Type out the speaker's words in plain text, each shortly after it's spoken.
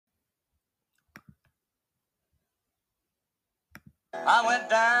I went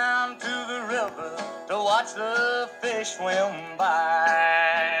down to the river to watch the fish swim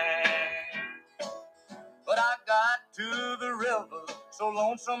by. But I got to the river so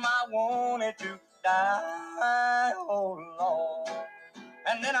lonesome I wanted to die. Oh, Lord.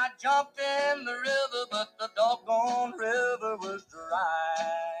 And then I jumped in the river, but the doggone river was dry.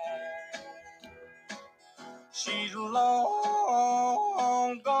 She's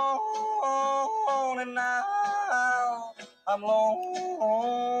long gone, and now I'm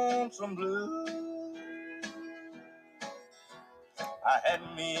lonesome blue. I had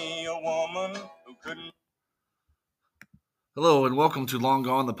me a woman who couldn't. Hello, and welcome to Long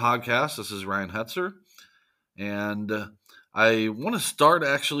Gone, the podcast. This is Ryan Hetzer, and I want to start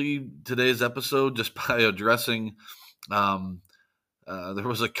actually today's episode just by addressing. Um, there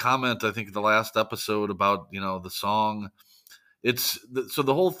was a comment, I think, in the last episode about the song. So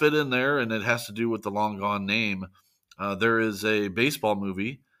the whole fit in there, and it has to do with the Long Gone name. There is a baseball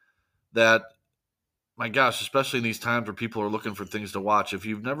movie that, my gosh, especially in these times where people are looking for things to watch. If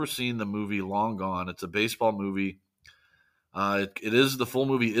you've never seen the movie Long Gone, it's a baseball movie. It is the full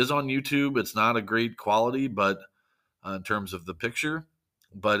movie is on YouTube. It's not a great quality, but in terms of the picture,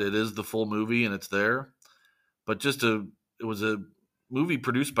 but it is the full movie and it's there. But it was a movie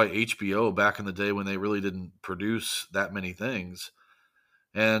produced by HBO back in the day when they really didn't produce that many things.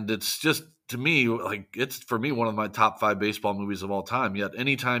 And it's just, to me, like, it's for me one of my top 5 baseball movies of all time. Yet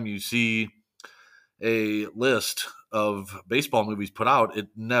anytime you see a list of baseball movies put out, it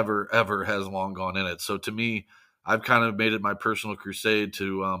never ever has Long Gone in it. So to me, I've kind of made it my personal crusade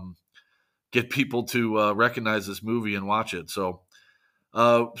to get people to recognize this movie and watch it. So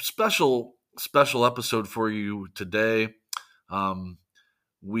special episode for you today. Um,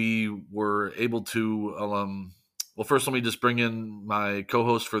 we were able to well, first let me just bring in my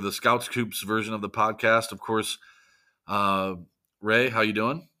co-host for the Scouts Coops version of the podcast, of course. Ray, how you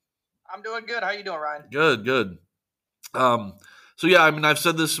doing? I'm doing good. How you doing, Ryan? Good. Um, so yeah, I mean, I've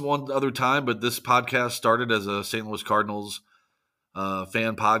said this one other time, but this podcast started as a St. Louis Cardinals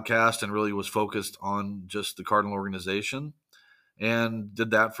fan podcast and really was focused on just the Cardinal organization, and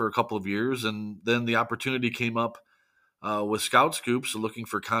did that for a couple of years. And then the opportunity came up with Scout Scoops, looking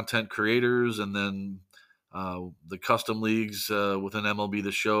for content creators, and then the custom leagues within MLB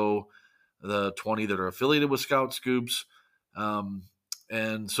The Show, the 20 that are affiliated with Scout Scoops.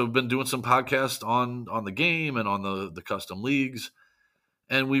 And so we've been doing some podcasts on the game and on the custom leagues.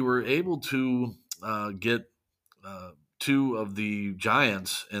 And we were able to get two of the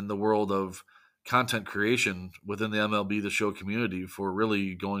giants in the world of content creation within the MLB The Show community for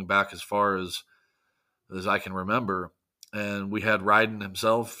really going back as far as I can remember. And we had Ryden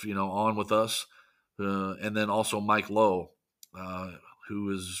himself, on with us, and then also Mike Lowe,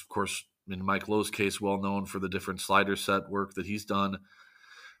 who is, of course, in Mike Lowe's case, well known for the different slider set work that he's done,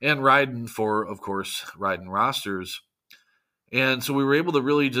 and Ryden for, of course, Ryden rosters. And so we were able to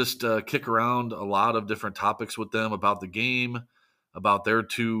really just kick around a lot of different topics with them about the game, about their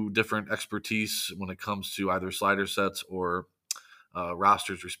two different expertise when it comes to either slider sets or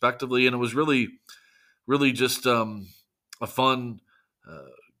rosters, respectively. And it was really just a fun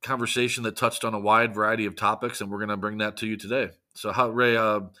conversation that touched on a wide variety of topics, and we're going to bring that to you today. So, Ray,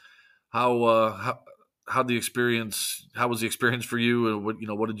 how the experience? How was the experience for you? And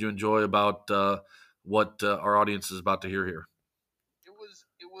what did you enjoy about what our audience is about to hear here?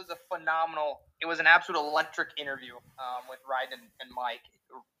 It was a phenomenal. It was an absolute electric interview with Ryden and Mike.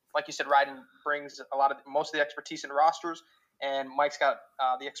 Like you said, Ryden brings most of the expertise in rosters, and Mike's got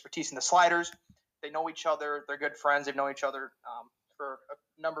the expertise in the sliders. They know each other. They're good friends. They've known each other for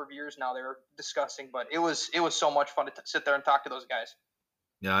a number of years now. They were discussing, but it was so much fun to sit there and talk to those guys.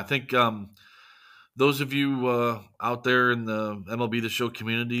 Yeah, I think those of you out there in the MLB The Show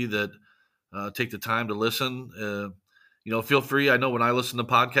community that take the time to listen, feel free. I know when I listen to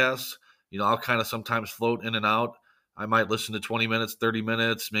podcasts, I'll kind of sometimes float in and out. I might listen to 20 minutes, 30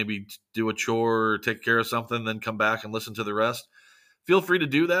 minutes, maybe do a chore or take care of something, then come back and listen to the rest. Feel free to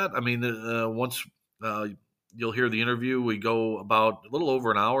do that. I mean, once you'll hear the interview, we go about a little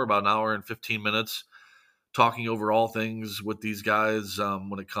over an hour, about an hour and 15 minutes, talking over all things with these guys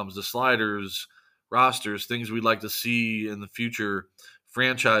when it comes to sliders, rosters, things we'd like to see in the future,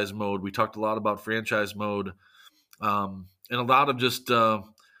 franchise mode. We talked a lot about franchise mode, and a lot of just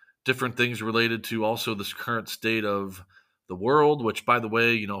different things related to also this current state of the world, which, by the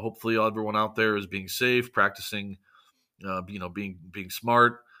way, hopefully everyone out there is being safe, practicing, being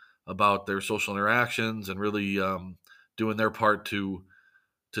smart about their social interactions, and really doing their part to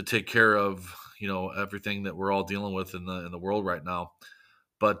take care of everything that we're all dealing with in the world right now.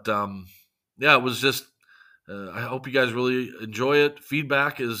 But yeah, it was just I hope you guys really enjoy it.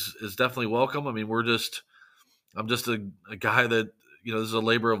 Feedback is definitely welcome. I mean, I'm just a guy that, this is a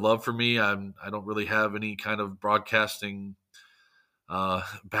labor of love for me. I don't really have any kind of broadcasting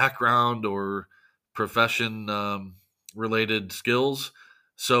background or profession related skills.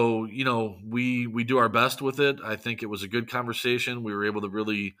 So, we do our best with it. I think it was a good conversation. We were able to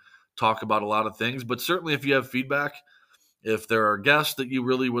really talk about a lot of things, but certainly if you have feedback, if there are guests that you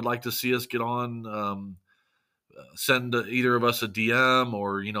really would like to see us get on, send either of us a DM,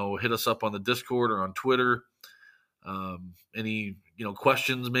 or, hit us up on the Discord or on Twitter. Any,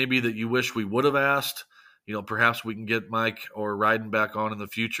 questions maybe that you wish we would have asked, perhaps we can get Mike or Ryden back on in the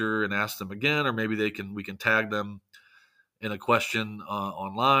future and ask them again, or maybe we can tag them in a question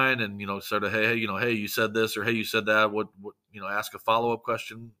online, and, sort of, hey, hey, you said this, or hey, you said that, what, ask a follow-up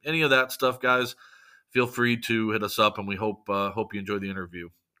question, any of that stuff, guys. Feel free to hit us up, and we hope you enjoy the interview.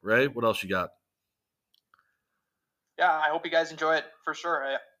 Ray, what else you got? Yeah, I hope you guys enjoy it for sure.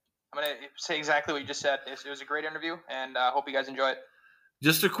 I'm going to say exactly what you just said. It was a great interview, and I hope you guys enjoy it.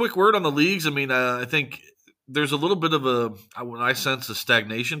 Just a quick word on the leagues. I mean, I think there's a little bit of I sense a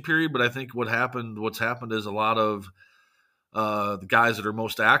stagnation period, but I think what's happened is a lot of the guys that are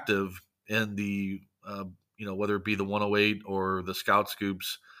most active in the, whether it be the 108 or the Scout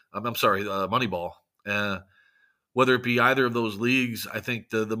Scoops, I'm sorry, Moneyball, whether it be either of those leagues, I think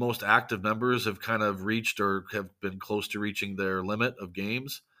the most active members have kind of reached or have been close to reaching their limit of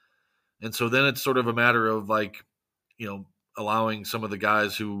games. And so then it's sort of a matter of, like, allowing some of the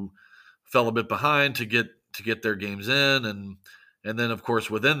guys who fell a bit behind to get their games in. And then, of course,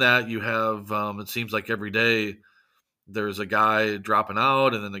 within that, you have, it seems like every day there's a guy dropping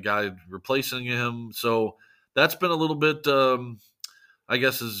out and then the guy replacing him. So that's been a little bit, I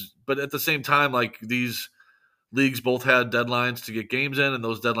guess, but at the same time, like, these leagues both had deadlines to get games in, and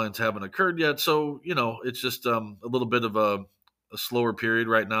those deadlines haven't occurred yet. So, it's just a little bit of a slower period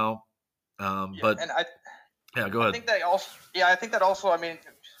right now. But go ahead. I think that also, I mean,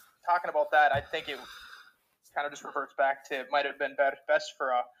 talking about that, I think it kind of just reverts back to, it might have been best for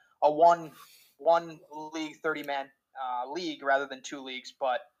a one league 30-man league rather than two leagues,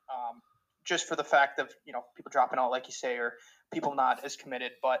 but just for the fact of, people dropping out, like you say, or people not as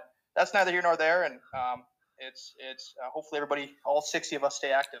committed. But that's neither here nor there, and it's hopefully everybody, all 60 of us,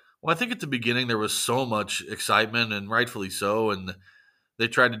 stay active. Well, I think at the beginning there was so much excitement, and rightfully so, and they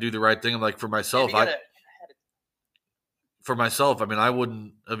tried to do the right thing. Like, for myself, I mean, I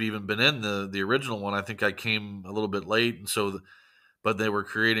wouldn't have even been in the original one. I think I came a little bit late, and so, but they were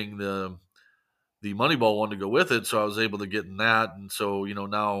creating the Moneyball one to go with it, so I was able to get in that, and so,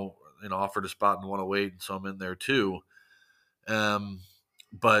 now, offered a spot in 108, and so I'm in there too.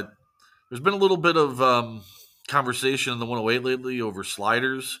 But there's been a little bit of conversation in the 108 lately over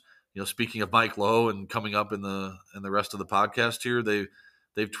sliders. Speaking of Mike Lowe and coming up in the rest of the podcast here,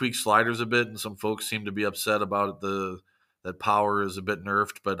 they've tweaked sliders a bit, and some folks seem to be upset about that power is a bit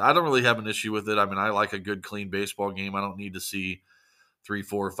nerfed. But I don't really have an issue with it. I mean, I like a good, clean baseball game. I don't need to see 3,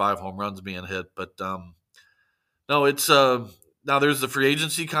 4, or 5 home runs being hit. But no, it's now there's the free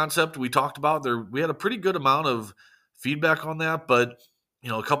agency concept we talked about. We had a pretty good amount of feedback on that, but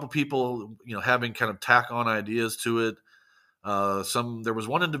a couple people, having kind of tack on ideas to it. There was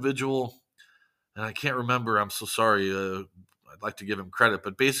one individual, and I can't remember. I'm so sorry. I'd like to give him credit,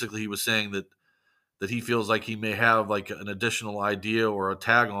 but basically he was saying that he feels like he may have, like, an additional idea or a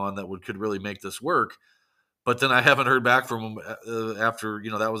tag on that could really make this work. But then I haven't heard back from him after,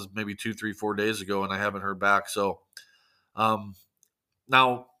 that was maybe 2, 3, 4 days ago, and I haven't heard back. So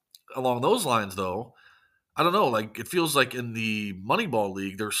now, along those lines, though, I don't know, like, it feels like in the Moneyball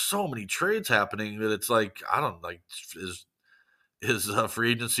League, there's so many trades happening that it's like, I don't, like, is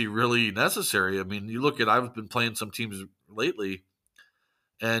free agency really necessary? I mean, I've been playing some teams lately,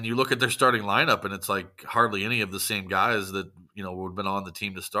 and you look at their starting lineup, and it's like hardly any of the same guys that, would have been on the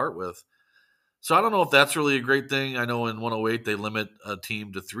team to start with. So I don't know if that's really a great thing. I know in 108 they limit a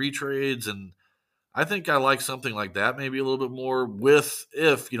team to 3 trades, and I think I like something like that, maybe a little bit more, with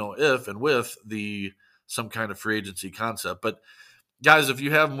some kind of free agency concept. But guys, if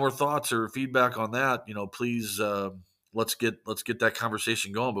you have more thoughts or feedback on that, please, let's get that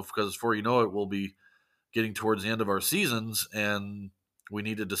conversation going, because before you know it, we'll be getting towards the end of our seasons, and we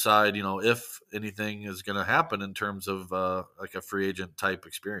need to decide, if anything is going to happen in terms of like a free agent type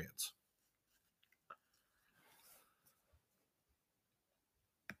experience.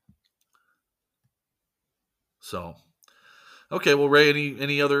 So, okay, well, Ray,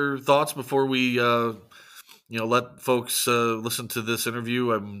 any other thoughts before we let folks listen to this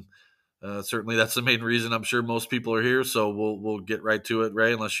interview? I'm certainly, that's the main reason I'm sure most people are here. So we'll get right to it,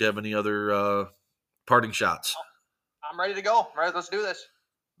 Ray, unless you have any other parting shots. I'm ready to go. All right, let's do this.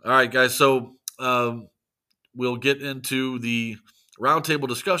 All right, guys. So we'll get into the roundtable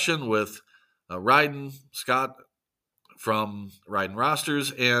discussion with Ryden, Scott from Ryden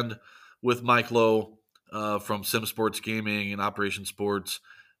Rosters, and with Mike Lowe from Sim Sports Gaming and Operation Sports.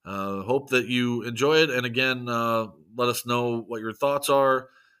 Hope that you enjoy it. And again, let us know what your thoughts are.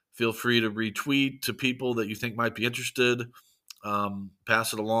 Feel free to retweet to people that you think might be interested.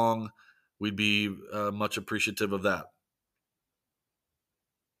 Pass it along. We'd be much appreciative of that.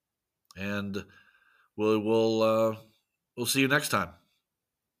 And we'll see you next time.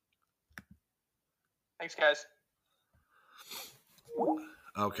 Thanks, guys.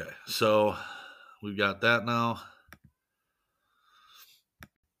 Okay, so we've got that now.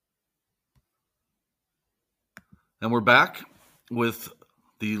 And we're back with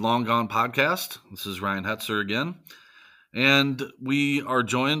the Long Gone podcast. This is Ryan Hetzer again. And we are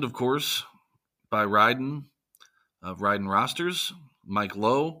joined, of course, by Ryden of Ryden Rosters, Mike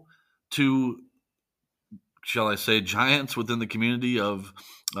Lowe, two, shall I say, giants within the community of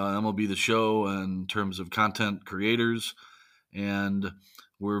MLB The Show in terms of content creators. And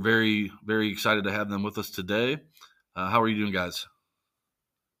we're very, very excited to have them with us today. How are you doing, guys?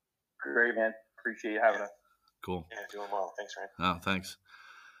 Great, man. Appreciate you having us. Cool. Yeah, doing well. Thanks, Ryan. Oh, thanks.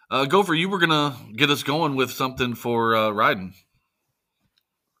 Gopher, you were going to get us going with something for Ryden.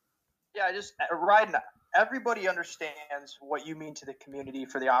 Yeah, Ryden, everybody understands what you mean to the community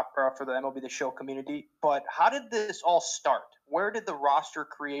for the MLB The Show community, but how did this all start? Where did the roster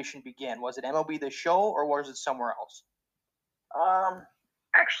creation begin? Was it MLB The Show or was it somewhere else?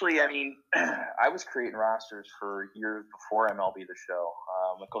 Actually, I mean, I was creating rosters for years before MLB The Show.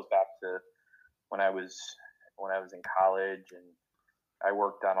 It goes back to when I was in college, and I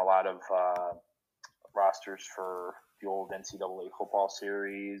worked on a lot of rosters for the old NCAA football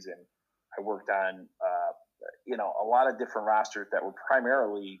series, and I worked on a lot of different rosters that were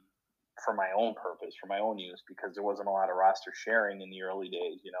primarily for my own purpose, for my own use, because there wasn't a lot of roster sharing in the early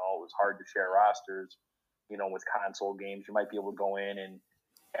days. It was hard to share rosters. With console games, you might be able to go in and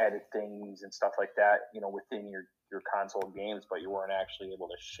edit things and stuff like that, within your console games, but you weren't actually able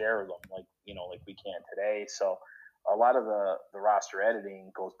to share them like we can today. So a lot of the roster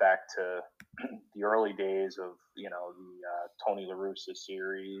editing goes back to the early days of, the Tony La Russa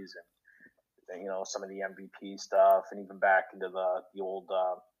series and, some of the MVP stuff, and even back into the old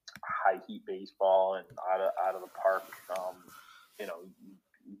high heat baseball and out of the park,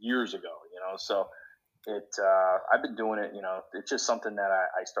 years ago, so I've been doing it, it's just something that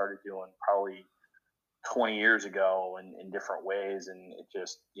I started doing probably 20 years ago in different ways. And it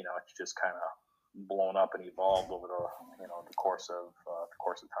just, it's just kind of blown up and evolved over the course of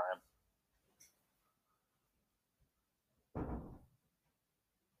time.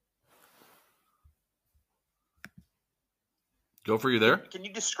 Gopher, you there? Can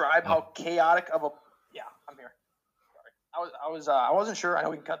you describe how chaotic of a? Yeah, I'm here. I wasn't sure. I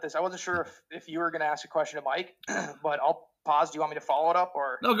know we can cut this. I wasn't sure if you were going to ask a question to Mike, but I'll pause. Do you want me to follow it up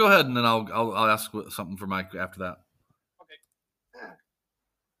or? No, go ahead, and then I'll ask something for Mike after that. Okay.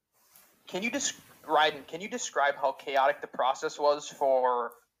 Can you describe how chaotic the process was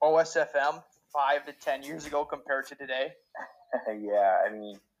for OSFM 5 to 10 years ago compared to today? Yeah, I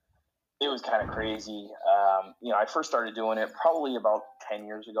mean, it was kind of crazy. I first started doing it probably about 10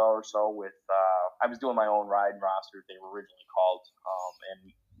 years ago or so with, I was doing my own Ryden rosters, they were originally called, and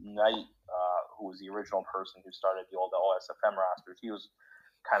Knight, who was the original person who started the old OSFM rosters, he was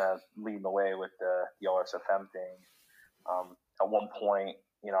kind of leading the way with the OSFM thing. At one point,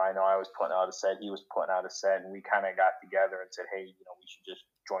 I know I was putting out a set, he was putting out a set, and we kind of got together and said, hey, we should just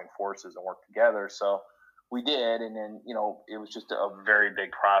join forces and work together. So we did, and then, it was just a very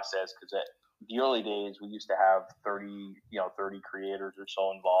big process, because at the early days, we used to have 30 creators or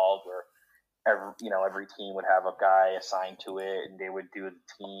so involved, where every team would have a guy assigned to it, and they would do the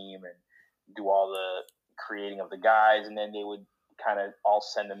team and do all the creating of the guys, and then they would kind of all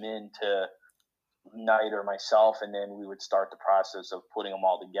send them in to Knight or myself, and then we would start the process of putting them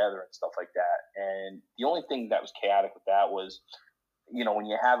all together and stuff like that. And the only thing that was chaotic with that was, when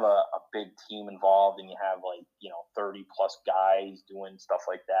you have a big team involved and you have 30 plus guys doing stuff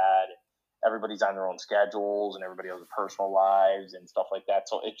like that, and everybody's on their own schedules and everybody has their personal lives and stuff like that.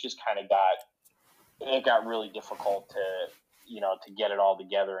 So it just kind of got really difficult to get it all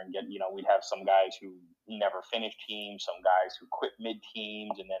together and get, we'd have some guys who never finished teams, some guys who quit mid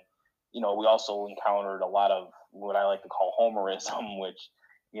teams. And then, we also encountered a lot of what I like to call homerism, which,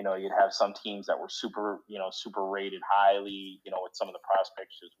 you'd have some teams that were super rated highly, with some of the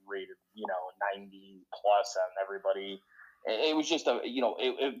prospects just rated, 90 plus on everybody. it was just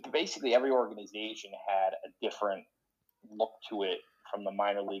basically every organization had a different look to it from the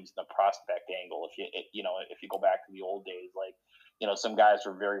minor leagues and the prospect angle. If you go back to the old days, like, some guys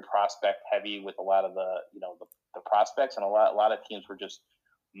were very prospect heavy with a lot of the prospects, and a lot of teams were just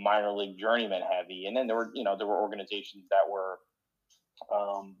minor league journeyman heavy. And then there were organizations that were,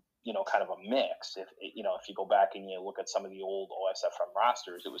 kind of a mix. If you go back and you look at some of the old OSFM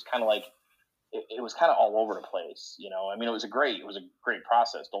rosters, it was kind of like, it was kind of all over the place. I mean, it was a great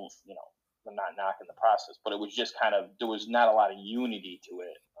process. I'm not knocking the process, but it was just kind of, there was not a lot of unity to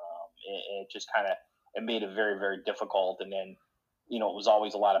it. It just kind of, it made it very, very difficult. And then, it was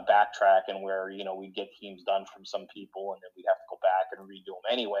always a lot of backtracking where, we'd get teams done from some people and then we'd have to go back and redo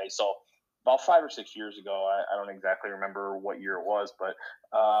them anyway. So about 5 or 6 years ago, I don't exactly remember what year it was, but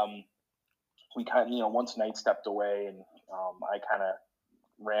we kind of, once Knight stepped away and I kind of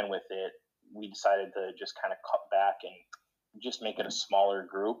ran with it, we decided to just kind of cut back and just make it a smaller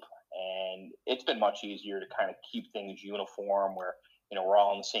group. And it's been much easier to kind of keep things uniform where, we're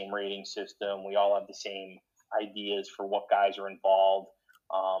all in the same rating system. We all have the same ideas for what guys are involved.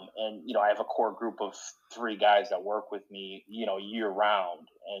 And, I have a core group of 3 guys that work with me, year round.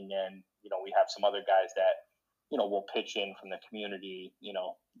 And then, we have some other guys that, will pitch in from the community,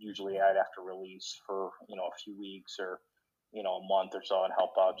 usually right after release for, a few weeks or, a month or so, and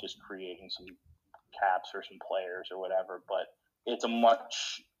help out just creating some caps or some players or whatever. But it's a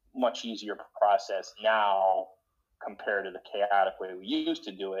much easier process now compared to the chaotic way we used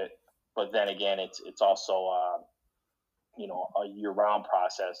to do it. But then again, it's also a year-round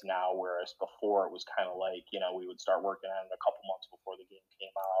process now, whereas before it was kind of like, we would start working on it a couple months before the game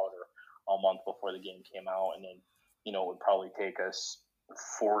came out or a month before the game came out, and then it would probably take us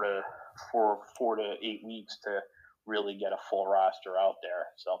 4 to 8 weeks to really get a full roster out there.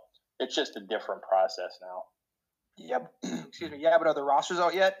 So it's just a different process now. Yep. Excuse me. Yeah, but are the rosters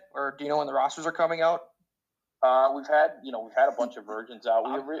out yet, or do you know when the rosters are coming out? We've had a bunch of versions out.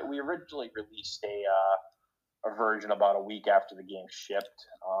 We originally released a version about a week after the game shipped.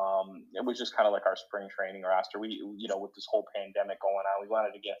 It was just kind of like our spring training roster. We with this whole pandemic going on, we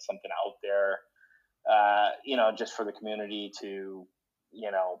wanted to get something out there, just for the community to,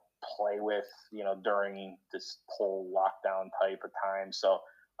 play with, during this whole lockdown type of time. So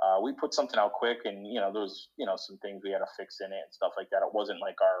we put something out quick, and there was some things we had to fix in it and stuff like that. It wasn't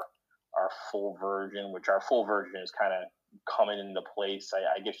like our full version, which our full version is kind of coming into place,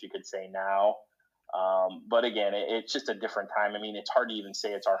 I guess you could say now. But again, it's just a different time. I mean, it's hard to even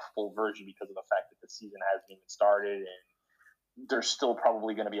say it's our full version because of the fact that the season hasn't even started, and there's still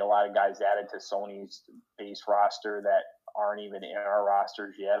probably going to be a lot of guys added to Sony's base roster that aren't even in our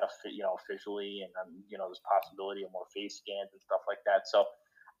rosters yet, officially, and there's possibility of more face scans and stuff like that. So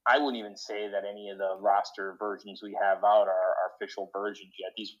I wouldn't even say that any of the roster versions we have out are official versions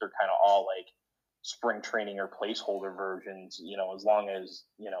yet. These are kind of all like spring training or placeholder versions, as long as,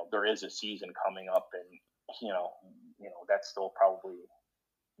 there is a season coming up, and, that's still probably,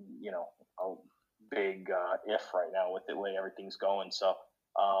 a big if right now with the way everything's going. So,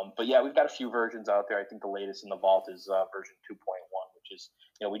 but yeah, we've got a few versions out there. I think the latest in the vault is version 2.1, which is,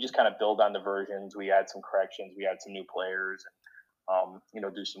 we just kind of build on the versions. We add some corrections, we add some new players, and,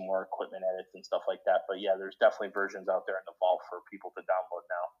 do some more equipment edits and stuff like that. But yeah, there's definitely versions out there in the vault for people to download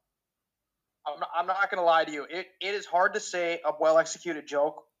now. I'm not going to lie to you. It is hard to say a well-executed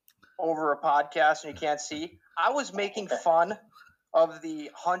joke over a podcast and you can't see. I was making fun of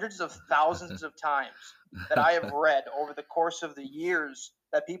the hundreds of thousands of times that I have read over the course of the years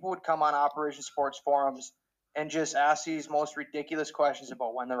that people would come on Operation Sports forums and just ask these most ridiculous questions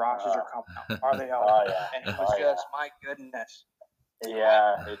about when the rosters are coming out. Are they out? Oh, yeah. And it was just, my goodness.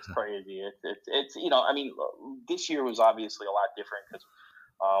 Yeah, it's crazy. It's I mean, this year was obviously a lot different because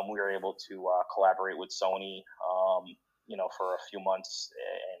we were able to collaborate with Sony, for a few months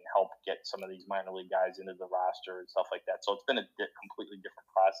and help get some of these minor league guys into the roster and stuff like that. So it's been a completely different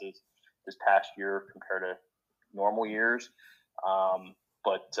process this past year compared to normal years.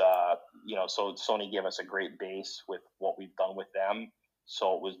 So Sony gave us a great base with what we've done with them.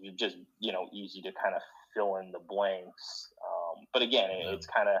 So it was just, easy to kind of fill in the blanks. But again, it's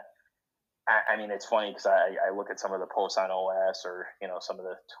kind of, I mean, it's funny because I look at some of the posts on OS or, some of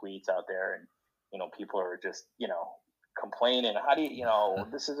the tweets out there, and, people are just, complaining, how do you,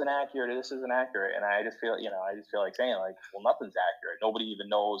 this isn't accurate, and I just feel like saying, like, well, nothing's accurate. Nobody even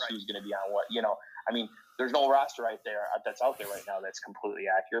knows who's going to be on what. I mean, there's no roster right there that's out there right now that's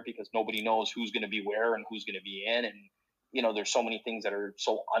completely accurate because nobody knows who's going to be where and who's going to be in, and there's so many things that are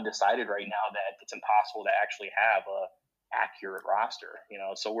so undecided right now that it's impossible to actually have accurate roster,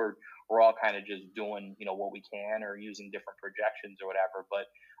 so we're all kind of just doing, what we can or using different projections or whatever. But,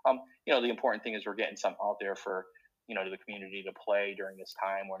 the important thing is we're getting something out there for, to the community to play during this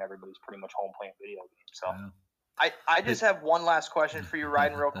time when everybody's pretty much home playing video games. So. Yeah. I just have one last question for you,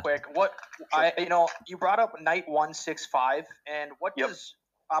 Ryan, real quick. You brought up Night 165, and what does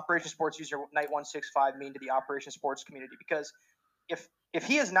Operation Sports user Night 165 mean to the Operation Sports community? Because if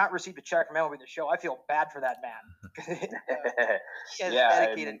he has not received a check from MLB The Show, I feel bad for that man. He has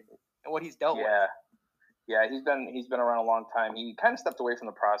dedicated and what he's dealt with. Yeah, he's been around a long time. He kind of stepped away from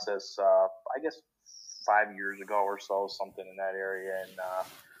the process, I guess 5 years ago or so, something in that area, and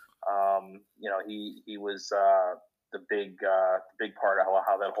he was the big part of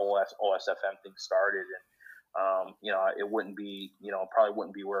how that whole OSFM thing started, and it wouldn't be, probably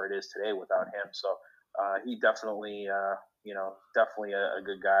wouldn't be where it is today without him. So he definitely, definitely a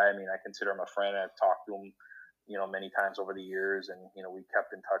good guy. I mean, I consider him a friend. I've talked to him, many times over the years, and we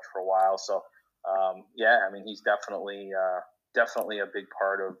kept in touch for a while. So I mean, he's definitely a big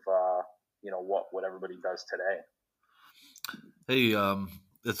part of what everybody does today. Hey,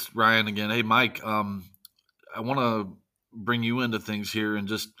 it's Ryan again. Hey, Mike, I want to bring you into things here, and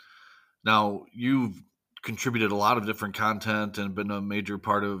just now you've contributed a lot of different content and been a major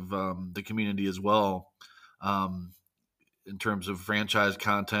part of the community as well. In terms of franchise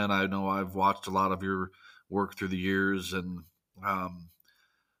content, I know I've watched a lot of your work through the years, and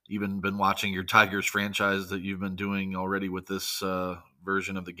even been watching your Tigers franchise that you've been doing already with this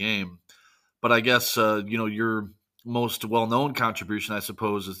version of the game. But I guess, your most well-known contribution, I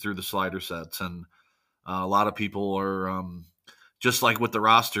suppose, is through the slider sets. And a lot of people are just like with the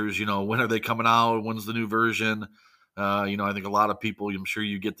rosters, when are they coming out? When's the new version? I think a lot of people, I'm sure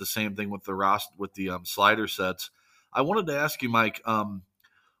you get the same thing with the slider sets. I wanted to ask you, Mike,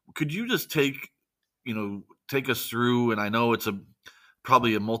 could you just take us through, and I know it's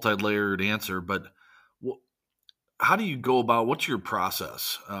probably a multi-layered answer, but how do you go about, what's your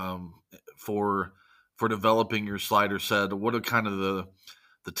process for developing your slider set? What are kind of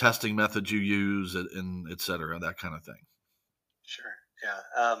the testing methods you use, and et cetera, that kind of thing? Sure.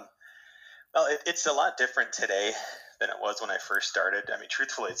 Yeah. Well, it's a lot different today than it was when I first started. I mean,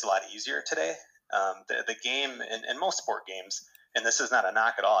 truthfully, it's a lot easier today. The game and most sport games, and this is not a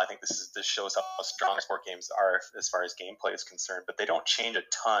knock at all. I think this shows how strong sport games are as far as gameplay is concerned, but they don't change a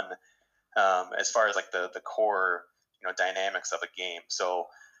ton as far as like the core, dynamics of a game. So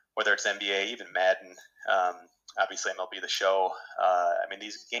whether it's NBA, even Madden, obviously MLB The Show, I mean,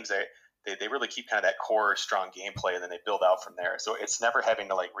 these games, they really keep kind of that core strong gameplay, and then they build out from there. So it's never having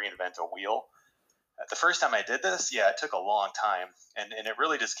to like reinvent a wheel. The first time I did this, it took a long time, and it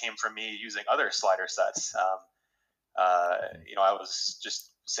really just came from me using other slider sets. I was just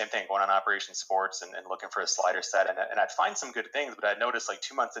same thing, going on Operation Sports and looking for a slider set, and I'd find some good things, but I'd notice like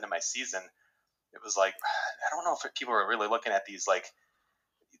 2 months into my season, it was like, I don't know if people are really looking at these, like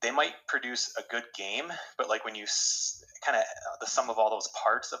they might produce a good game, but like when you kind of the sum of all those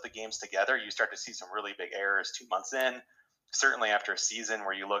parts of the games together, you start to see some really big errors 2 months in. Certainly after a season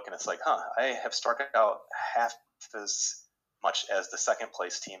where you look and it's like, I have struck out half as much as the second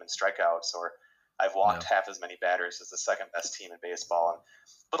place team in strikeouts, or I've walked half as many batters as the second best team in baseball, and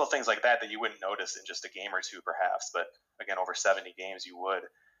little things like that you wouldn't notice in just a game or two perhaps, but again, over 70 games you would.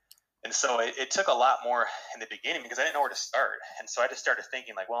 And so it took a lot more in the beginning because I didn't know where to start. And so I just started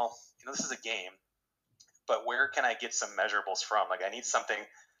thinking like, well, this is a game, but where can I get some measurables from? Like I need something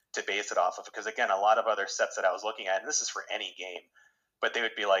to base it off of, because again, a lot of other sets that I was looking at, and this is for any game, but they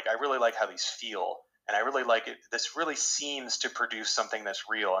would be like, I really like how these feel, and I really like it. This really seems to produce something that's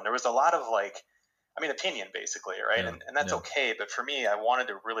real. And there was a lot of opinion basically, right? Yeah, and that's okay. But for me, I wanted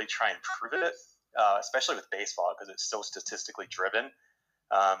to really try and prove it, especially with baseball, because it's so statistically driven.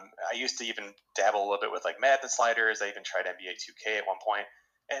 I used to even dabble a little bit with like Madden sliders. I even tried NBA 2K at one point.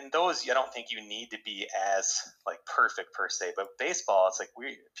 And those, I don't think you need to be as like perfect per se, but baseball, it's like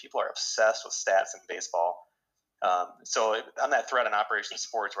people are obsessed with stats in baseball. So on that thread on Operation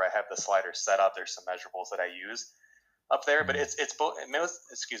Sports, where I have the sliders set up, there's some measurables that I use up there. But it's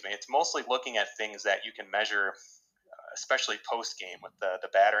mostly looking at things that you can measure, especially post game with the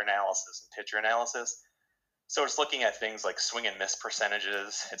batter analysis and pitcher analysis. So it's looking at things like swing and miss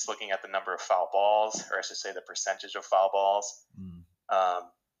percentages. It's looking at the number of foul balls, or I should say the percentage of foul balls.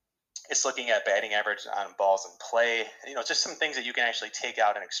 It's looking at batting average on balls in play. Just some things that you can actually take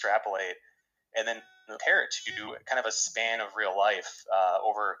out and extrapolate, and then compare it to kind of a span of real life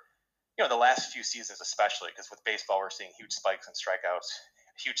over, the last few seasons, especially because with baseball we're seeing huge spikes in strikeouts,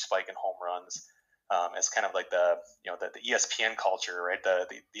 huge spike in home runs. It's kind of like the ESPN culture, right?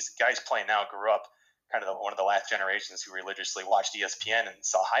 These guys playing now grew up kind of one of the last generations who religiously watched ESPN and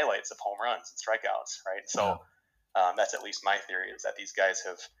saw highlights of home runs and strikeouts, right? So that's at least my theory, is that these guys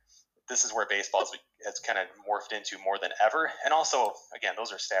this is where baseball has kind of morphed into more than ever. And also, again,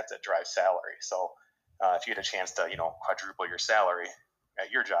 those are stats that drive salary. So if you had a chance to, quadruple your salary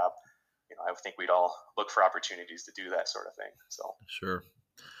at your job, I would think we'd all look for opportunities to do that sort of thing. So sure.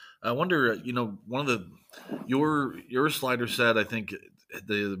 I wonder, one of your slider set, I think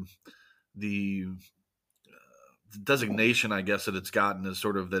the designation, I guess, that it's gotten is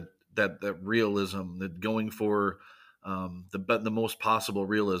sort of that realism, that going for the most possible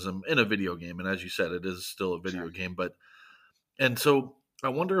realism in a video game. And as you said, it is still a video game, and so I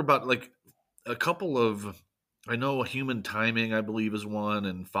wonder about like a couple of, I know human timing, I believe, is one,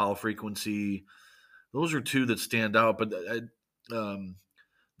 and foul frequency. Those are two that stand out, but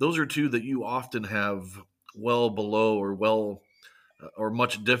those are two that you often have well below or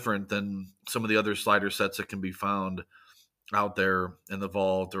much different than some of the other slider sets that can be found out there in the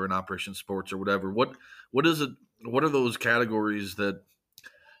vault or in Operation Sports or whatever. What is it? What are those categories that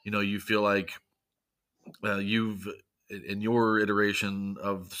you feel like you've, in your iteration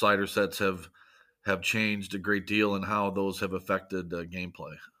of slider sets, have changed a great deal, and how those have affected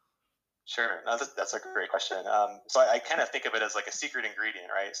gameplay? Sure. No, that's a great question. So I kind of think of it as like a secret ingredient,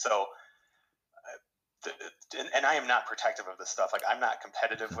 right? So, and I am not protective of this stuff. Like, I'm not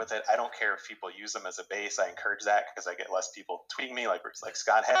competitive with it. I don't care if people use them as a base. I encourage that because I get less people tweeting me like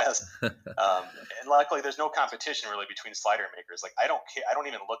Scott has. And luckily, there's no competition really between slider makers. Like, I don't care. I don't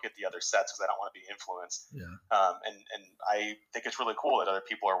even look at the other sets because I don't want to be influenced. Yeah. And I think it's really cool that other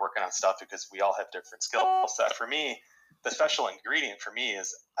people are working on stuff because we all have different skill sets. For me, the special ingredient for me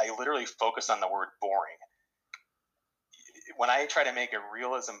is I literally focus on the word boring. When I try to make a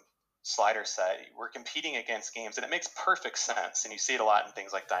realism slider set, we're competing against games, and it makes perfect sense. And you see it a lot in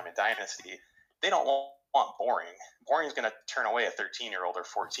things like Diamond Dynasty. They don't want boring. Boring is going to turn away a 13-year-old or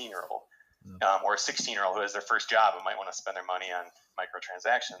 14-year-old, or a 16-year-old who has their first job and might want to spend their money on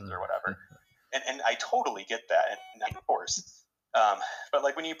microtransactions or whatever. And I totally get that, and of course. But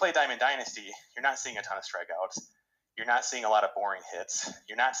like when you play Diamond Dynasty, you're not seeing a ton of strikeouts. You're not seeing a lot of boring hits.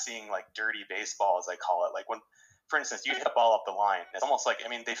 You're not seeing like dirty baseball, as I call it. Like when, for instance, you hit a ball up the line. It's almost like,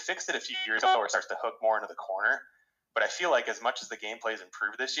 they fixed it a few years ago where it starts to hook more into the corner. But I feel like as much as the gameplay has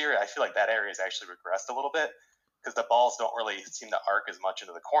improved this year, I feel like that area has actually regressed a little bit because the balls don't really seem to arc as much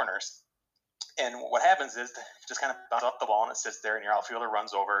into the corners. And what happens is you just kind of bounce off the ball and it sits there and your outfielder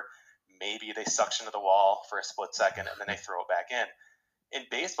runs over. Maybe they suction to the wall for a split second and then they throw it back in. In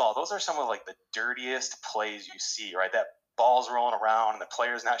baseball, those are some of like the dirtiest plays you see, right? That ball's rolling around and the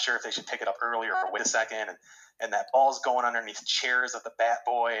player's not sure if they should pick it up earlier or wait a second. And that ball's going underneath chairs of the bat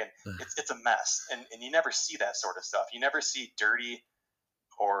boy. And it's a mess. And you never see that sort of stuff. You never see dirty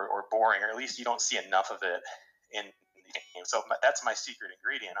or boring, or at least you don't see enough of it in the game. So that's my secret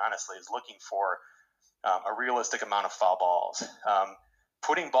ingredient, honestly, is looking for a realistic amount of foul balls.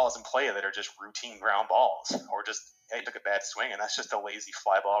 Putting balls in play that are just routine ground balls, or just, hey, took a bad swing and that's just a lazy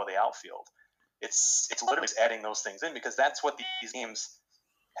fly ball to the outfield. It's literally adding those things in because that's what these games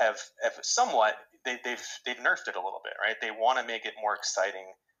have somewhat, they've nerfed it a little bit, right? They want to make it more exciting.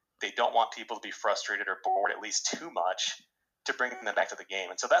 They don't want people to be frustrated or bored at least too much to bring them back to the game.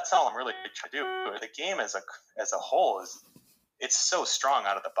 And so that's all I'm really trying to do. The game as a whole it's so strong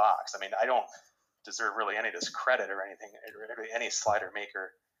out of the box. I don't deserve really any of this credit or anything, or any slider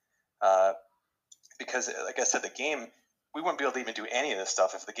maker, because like I said, the game, we wouldn't be able to even do any of this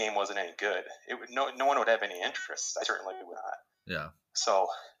stuff if the game wasn't any good. No one would have any interest. I certainly would not. Yeah. So,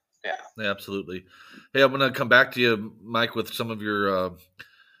 yeah. Absolutely. Hey, I'm going to come back to you, Mike, with some of your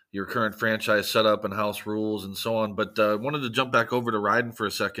current franchise setup and house rules and so on. But I wanted to jump back over to Ryden for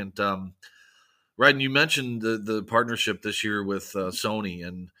a second. Ryden, you mentioned the partnership this year with Sony,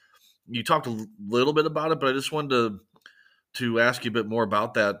 and you talked a little bit about it, but I just wanted to ask you a bit more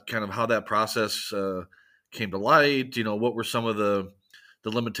about that, kind of how that process came to light. What were some of the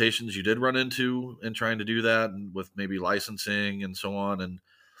limitations you did run into in trying to do that, and with maybe licensing and so on,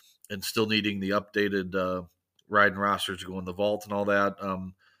 and still needing the updated Ryden rosters to go in the vault and all that.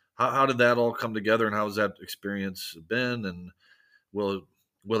 How did that all come together, and how has that experience been, and will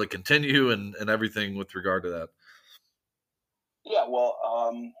it continue, and everything with regard to that? Yeah, well,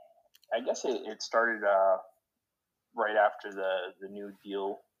 I guess it started right after the new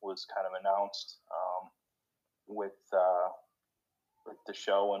deal was kind of announced with the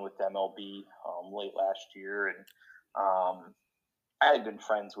show and with MLB late last year, and I had been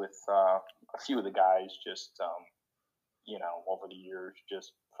friends with a few of the guys just over the years,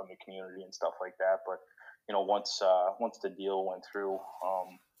 just from the community and stuff like that. But once the deal went through,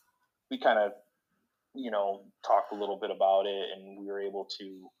 we kind of talked a little bit about it, and we were able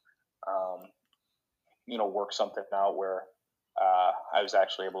to, work something out where I was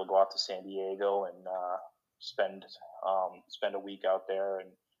actually able to go out to San Diego and spend a week out there,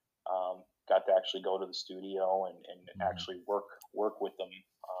 and got to actually go to the studio and actually work with them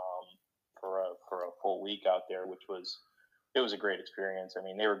for a full week out there, which was a great experience. I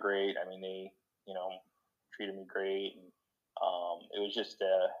mean, they were great. I mean, they treated me great, and it was just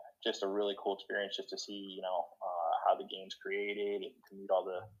a really cool experience just to see how the game's created, and to meet all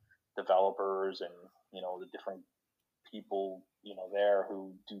the developers and the different people there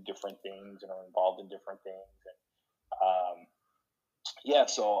who do different things and are involved in different things. And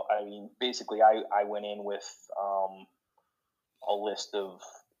so I mean, basically, I went in with a list of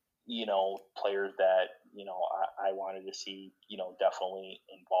players that I wanted to see definitely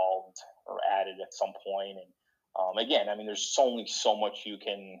involved or added at some point. And again, I mean, there's only so much you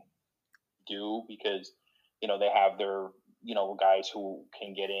can do, because they have their guys who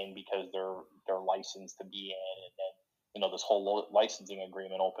can get in because they're licensed to be in, and then this whole licensing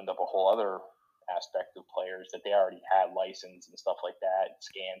agreement opened up a whole other aspect of players that they already had license and stuff like that,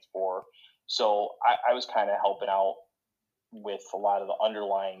 scans for. So I was kind of helping out with a lot of the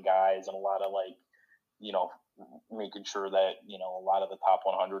underlying guys, and a lot of making sure that a lot of the top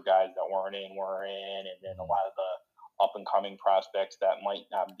 100 guys that weren't in were in, and then a lot of the up and coming prospects that might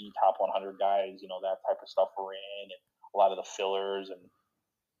not be top 100 guys, that type of stuff were in, and a lot of the fillers, and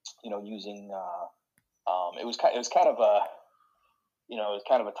using it was kind of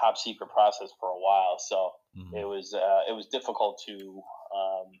a top secret process for a while. So it was difficult to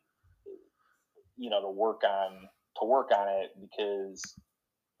to work on it, because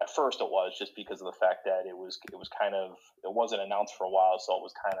at first it was just because of the fact that it wasn't announced for a while, so it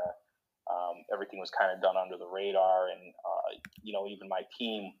was kind of everything was kind of done under the radar, and even my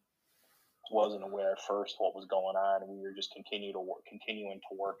team wasn't aware at first what was going on. We were just continuing to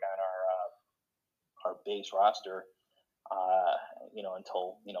work on our base roster,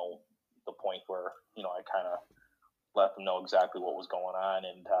 until the point where I kind of let them know exactly what was going on.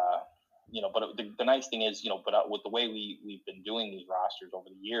 And but the nice thing is, but with the way we've been doing these rosters over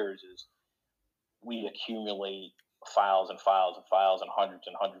the years, is we accumulate files and files and files and hundreds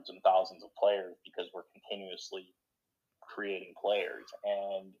and thousands of players, because we're continuously creating players.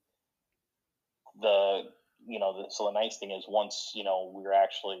 And so the nice thing is, once we were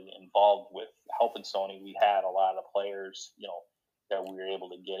actually involved with helping Sony, we had a lot of players that we were able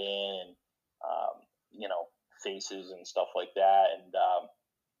to get in, and faces and stuff like that. And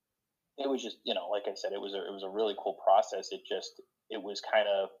it was just like I said, it was a really cool process. It was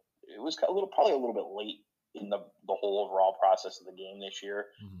probably a little bit late in the whole overall process of the game this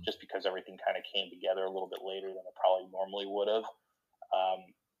year, just because everything kind of came together a little bit later than it probably normally would have.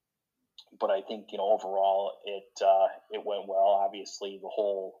 But I think overall it went well. Obviously,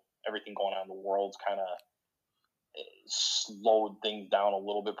 everything going on in the world's kind of slowed things down a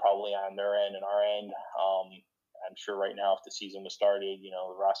little bit, probably on their end and our end. I'm sure right now, if the season was started, the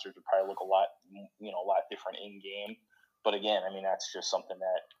rosters would probably look a lot different in game. But again, I mean, that's just something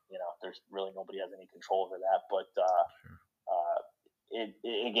that there's really nobody has any control over that. But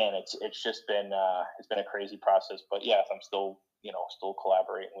it's just been it's been a crazy process. But yes, I'm still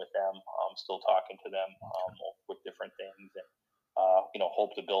collaborating with them. I'm still talking to them with different things, and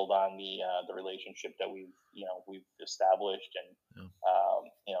hope to build on the relationship that we've established, and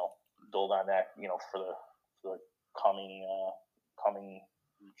build on that for the coming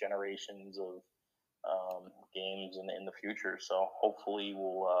generations of games in the future. So hopefully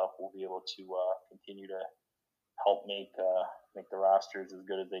we'll be able to continue to help make the rosters as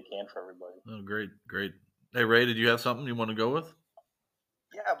good as they can for everybody. Oh, great. Hey, Ray, did you have something you want to go with?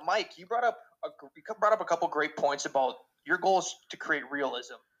 Yeah, Mike, you brought up a couple great points about your goal is to create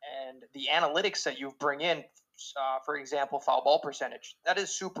realism, and the analytics that you bring in, for example, foul ball percentage. That is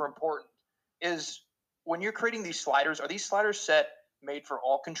super important. Is when you're creating these sliders, are these sliders made for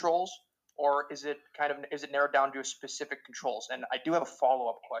all controls, or is it narrowed down to specific controls? And I do have a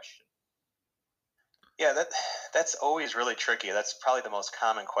follow-up question. Yeah, that's always really tricky. That's probably the most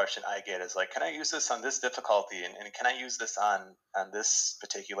common question I get is like, can I use this on this difficulty, and can I use this on this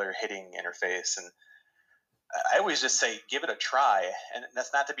particular hitting interface? And I always just say, give it a try. And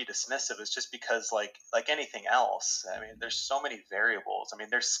that's not to be dismissive. It's just because like anything else, I mean, there's so many variables. I mean,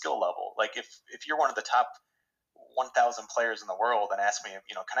 there's skill level. Like if you're one of the top 1,000 players in the world and ask me,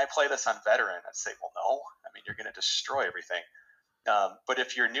 can I play this on veteran? I'd say, well, no. I mean, you're going to destroy everything. But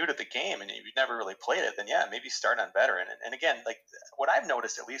if you're new to the game and you've never really played it, then yeah, maybe start on veteran. And again, like what I've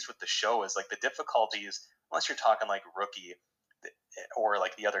noticed, at least with the show, is like the difficulties, unless you're talking like rookie, or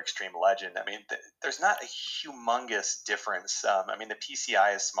like the other Extreme Legend. I mean, there's not a humongous difference. I mean, the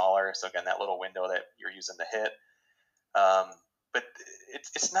PCI is smaller, so again, that little window that you're using to hit. But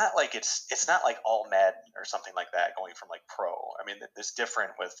it's not like it's not like all Madden or something like that going from like pro. I mean, it's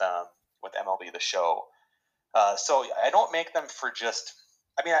different with MLB The Show. So I don't make them for just.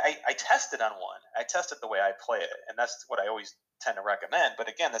 I mean, I tested on one. I tested the way I play it, and that's what I always tend to recommend. But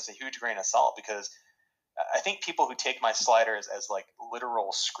again, that's a huge grain of salt because I think people who take my sliders as like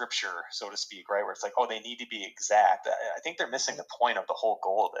literal scripture, so to speak, right, where it's like, oh, they need to be exact. I think they're missing the point of the whole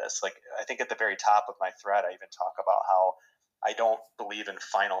goal of this. Like, I think at the very top of my thread, I even talk about how I don't believe in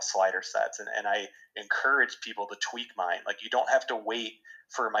final slider sets, and I encourage people to tweak mine. Like, you don't have to wait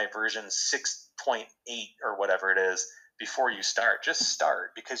for my version 6.8 or whatever it is before you start. Just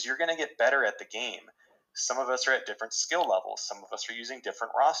start, because you're going to get better at the game. Some of us are at different skill levels. Some of us are using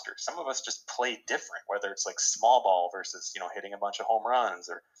different rosters. Some of us just play different, whether it's like small ball versus, hitting a bunch of home runs.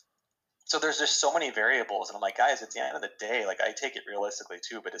 So there's just so many variables. And I'm like, guys, at the end of the day, like, I take it realistically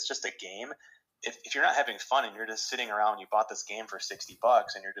too, but it's just a game. If you're not having fun and you're just sitting around, you bought this game for $60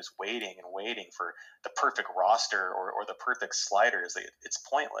 and you're just waiting and waiting for the perfect roster or the perfect sliders, it's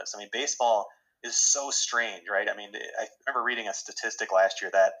pointless. I mean, baseball is so strange, right? I mean, I remember reading a statistic last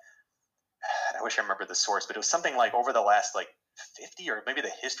year that, I wish I remember the source, but it was something like over the last like 50 or maybe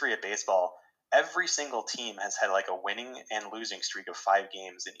the history of baseball, every single team has had like a winning and losing streak of 5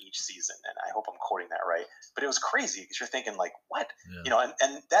 games in each season. And I hope I'm quoting that right. But it was crazy because you're thinking like, what? Yeah.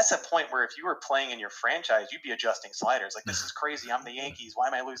 And that's a point where if you were playing in your franchise, you'd be adjusting sliders. Like, this is crazy. I'm the Yankees. Why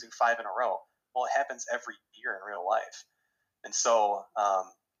am I losing 5 in a row? Well, it happens every year in real life. And so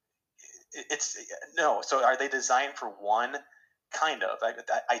so are they designed for one? Kind of.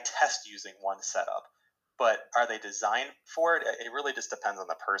 I test using one setup, but are they designed for it? It really just depends on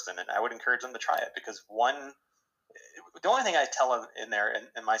the person, and I would encourage them to try it because the only thing I tell them in there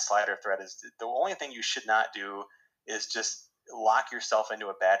in my slider thread is the only thing you should not do is just lock yourself into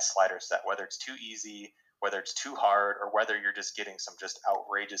a bad slider set, whether it's too easy, whether it's too hard, or whether you're just getting some just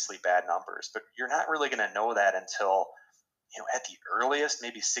outrageously bad numbers. But you're not really going to know that until at the earliest,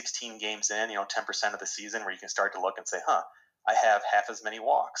 maybe 16 games in, 10% of the season, where you can start to look and say, I have half as many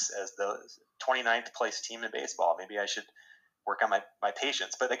walks as the 29th place team in baseball. Maybe I should work on my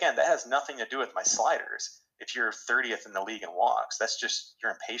patience. But again, that has nothing to do with my sliders. If you're 30th in the league in walks, that's just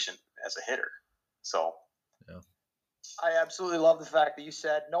you're impatient as a hitter. So, yeah. I absolutely love the fact that you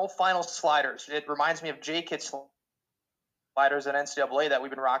said no final sliders. It reminds me of J-Kit sliders at NCAA that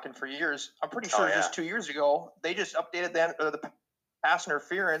we've been rocking for years. I'm pretty sure just 2 years ago, they just updated the pass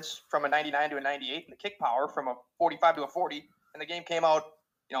interference from a 99 to a 98 and the kick power from a 45 to a 40, and the game came out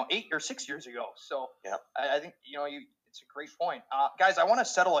 8 or 6 years ago. So I think it's a great point. Guys, I want to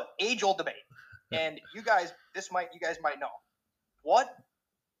settle an age-old debate, and you guys might know what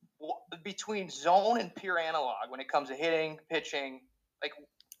between zone and pure analog when it comes to hitting, pitching, like,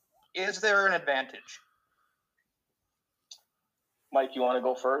 is there an advantage? Mike, you want to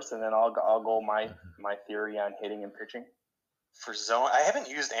go first, and then I'll go my theory on hitting and pitching. For zone, I haven't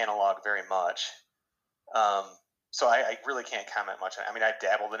used analog very much, so I really can't comment much on it. I mean, I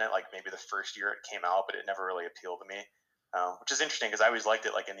dabbled in it like maybe the first year it came out, but it never really appealed to me, which is interesting because I always liked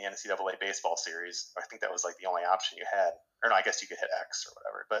it like in the NCAA baseball series. I think that was like the only option you had. Or no, I guess you could hit X or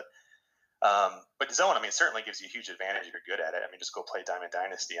whatever. But zone, I mean, certainly gives you a huge advantage if you're good at it. I mean, just go play Diamond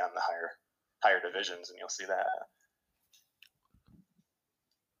Dynasty on the higher divisions and you'll see that.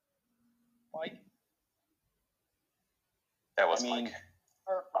 Mike? That was Mike.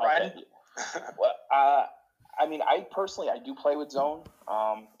 Ryan? Well, I mean, I personally do play with zone.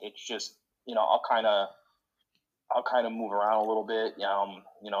 It's just I'll kind of move around a little bit,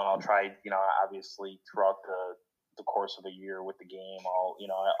 and I'll try, obviously throughout the course of a year with the game,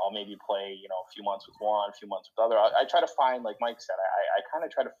 I'll maybe play, a few months with one, a few months with other. I try to find, like Mike said, I kind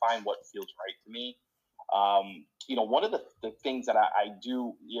of try to find what feels right to me. One of the things that I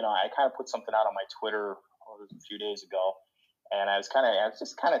do, I kind of put something out on my Twitter a few days ago. And I was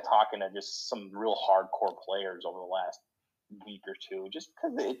just talking to just some real hardcore players over the last week or two, just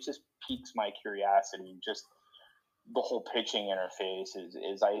because it just piques my curiosity. Just the whole pitching interface is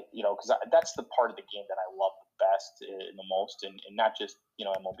because that's the part of the game that I love the best and the most, and not just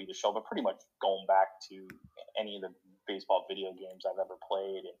MLB The Show, but pretty much going back to any of the baseball video games I've ever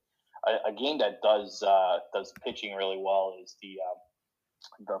played. And a game that does pitching really well is the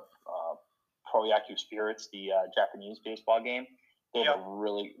Pro Yaku Spirits, the Japanese baseball game. They have a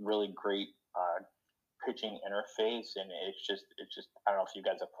really, really great pitching interface, and it's just I don't know if you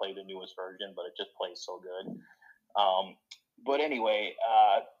guys have played the newest version, but it just plays so good. But anyway,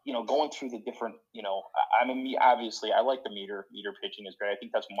 going through the different, obviously I like the meter pitching is great. I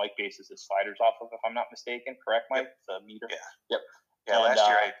think that's what Mike bases his sliders off of, if I'm not mistaken. Correct, Mike? Yep. The meter. Yeah. Yep. Yeah. And, last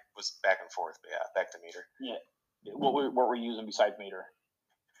year I was back and forth, but yeah, back to meter. Yeah. What were you using besides meter?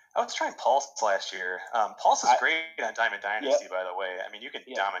 I was trying Pulse last year. Pulse is great on Diamond Dynasty, by the way. I mean, you can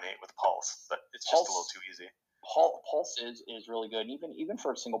dominate with Pulse, but it's just a little too easy. Pulse is really good. Even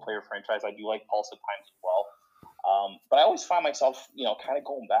for a single player franchise, I do like Pulse at times as well. But I always find myself, kind of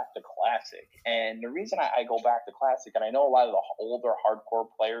going back to Classic. And the reason I go back to Classic, and I know a lot of the older hardcore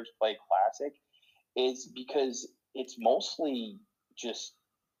players play Classic, is because it's mostly just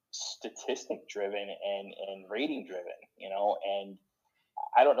statistic driven and rating driven, and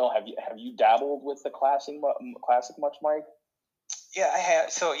I don't know. Have you dabbled with the Classic much, Mike? Yeah, I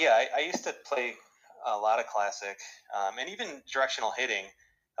have. So yeah, I used to play a lot of Classic, and even directional hitting,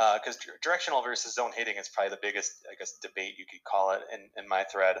 because directional versus zone hitting is probably the biggest, I guess, debate you could call it in my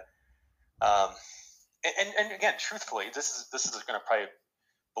thread. And again, truthfully, this is going to probably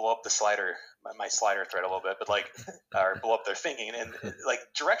blow up my slider thread a little bit, but or blow up their thinking. And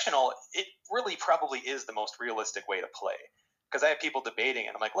directional, it really probably is the most realistic way to play. Because I have people debating,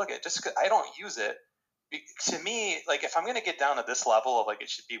 and I'm like, look, I don't use it. To me, if I'm going to get down to this level of it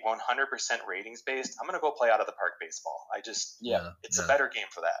should be 100% ratings based, I'm going to go play out of the park baseball. It's a better game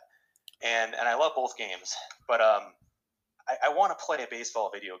for that. And I love both games, but I want to play a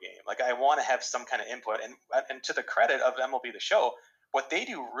baseball video game. I want to have some kind of input. And to the credit of MLB The Show, what they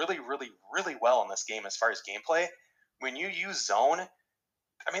do really, really, really well in this game as far as gameplay, when you use zone,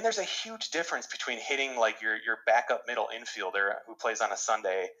 I mean, there's a huge difference between hitting your backup middle infielder who plays on a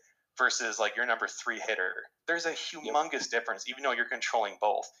Sunday versus your number 3 hitter. There's a humongous difference, even though you're controlling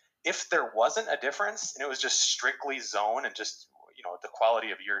both. If there wasn't a difference and it was just strictly zone and just the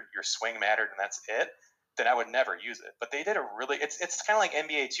quality of your swing mattered and that's it, then I would never use it. But they did it's kind of like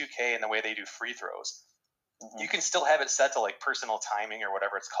NBA 2K in the way they do free throws. Mm-hmm. You can still have it set to personal timing or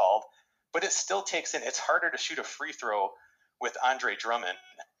whatever it's called, but it still takes in. It's harder to shoot a free throw with Andre Drummond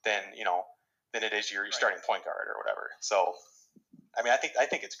than it is your starting point guard or whatever. So, I mean, I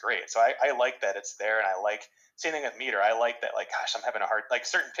think it's great. So I like that it's there, and I like same thing with meter. I like that. Gosh, I'm having a hard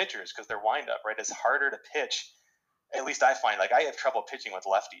certain pitchers because they're wind up, right? It's harder to pitch. At least I find I have trouble pitching with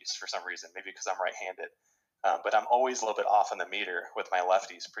lefties for some reason. Maybe because I'm right-handed, but I'm always a little bit off on the meter with my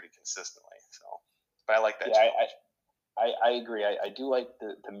lefties pretty consistently. So, but I like that. Yeah, I agree. I do like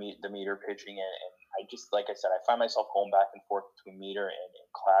the meter pitching, and I just, like I said, I find myself going back and forth between meter and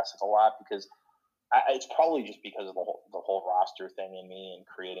Classic a lot because it's probably just because of the whole roster thing in me and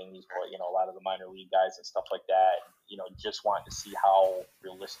creating these, a lot of the minor league guys and stuff like that. Just wanting to see how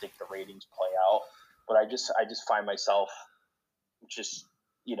realistic the ratings play out. But I just find myself just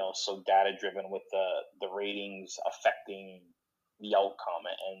so data driven with the ratings affecting the outcome,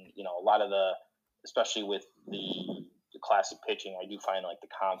 and a lot of especially with the Classic pitching, I do find the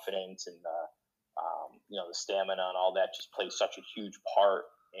confidence and the stamina and all that just plays such a huge part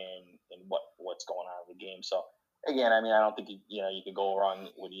in what's going on in the game. So again, I mean, I don't think you can go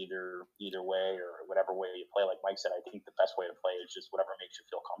wrong with either way or whatever way you play. Like Mike said, I think the best way to play is just whatever makes you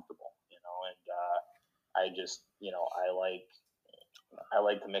feel comfortable, and I just I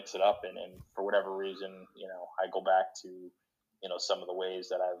like to mix it up, and for whatever reason, I go back to some of the ways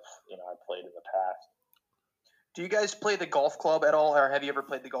that I've played in the past. Do you guys play the golf club at all, or have you ever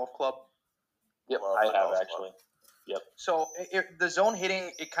played the golf club? Yep, I have actually. Yep. So the zone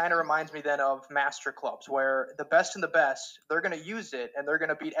hitting, it kind of reminds me then of master clubs, where the best and the best, they're going to use it, and they're going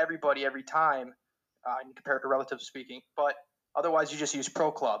to beat everybody every time, compared to relative speaking. But otherwise, you just use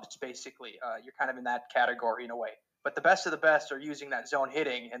pro clubs, basically. You're kind of in that category in a way. But the best of the best are using that zone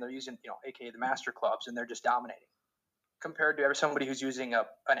hitting, and they're using, aka the master clubs, and they're just dominating. Compared to somebody who's using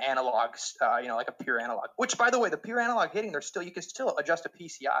an analog, like a pure analog. Which, by the way, the pure analog hitting, you can still adjust a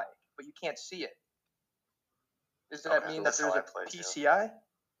PCI, but you can't see it. Does that mean that there's a PCI? Too.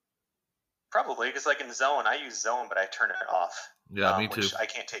 Probably, because in zone, I use zone, but I turn it off. Yeah, me too. Which I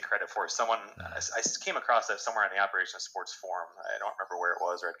can't take credit for. I came across that somewhere on the Operation Sports forum. I don't remember where it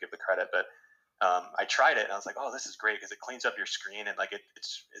was, or I'd give the credit, but I tried it and I was like, oh, this is great because it cleans up your screen and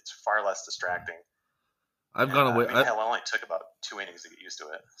it's far less distracting. I've gone away. It only took about 2 innings to get used to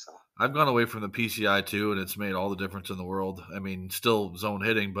it. So I've gone away from the PCI too, and it's made all the difference in the world. I mean, still zone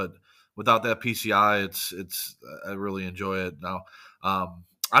hitting, but without that PCI, it's I really enjoy it now.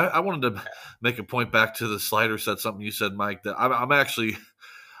 I wanted to make a point back to the slider set, something you said, Mike, that I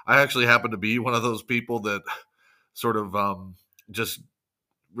actually happen to be one of those people that sort of just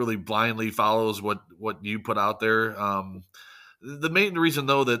really blindly follows what you put out there. The main reason,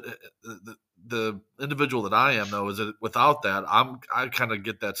 though, that the individual that I am, though, is that without that, I kind of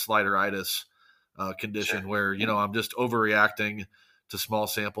get that slideritis condition where, I'm just overreacting to small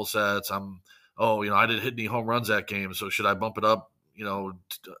sample sets. I didn't hit any home runs that game, so should I bump it up,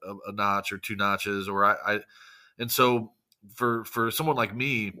 a notch or two notches, and so for someone like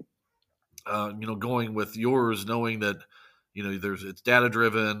me, going with yours, knowing that, it's data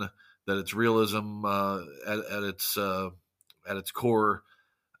driven, that it's realism at its core.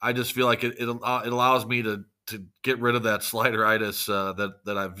 I just feel like it allows me to get rid of that slideritis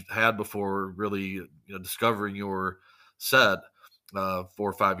that I've had before. Really, discovering your set 4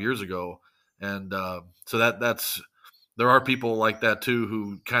 or 5 years ago, and so that's there are people like that too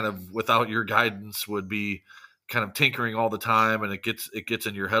who kind of without your guidance would be kind of tinkering all the time, and it gets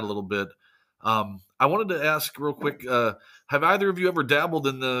in your head a little bit. I wanted to ask real quick: have either of you ever dabbled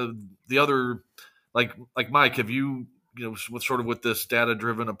in the other, like Mike? Have you? With this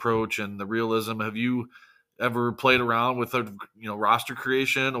data-driven approach and the realism, have you ever played around with roster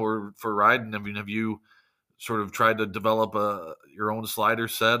creation or for riding? I mean, have you sort of tried to develop your own slider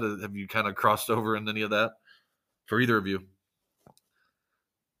set? Have you kind of crossed over in any of that for either of you?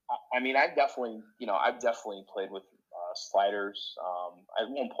 I mean, I've definitely played with sliders. At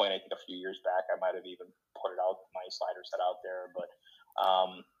one point, I think a few years back, I might have even put my slider set out there, but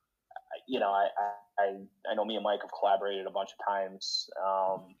I know me and Mike have collaborated a bunch of times,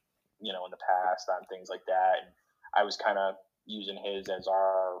 in the past on things like that. And I was kind of using his as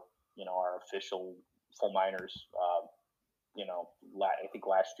our official full minors. I think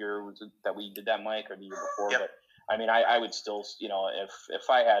last year was that we did that, Mike, or the year before. Yep. But I mean, I would still, if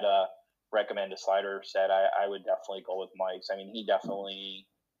I had a recommend a slider set, I would definitely go with Mike's. I mean, he definitely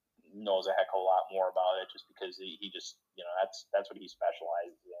knows a heck of a lot more about it just because he just, that's what he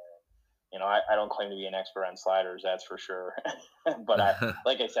specializes in. I don't claim to be an expert on sliders, that's for sure. But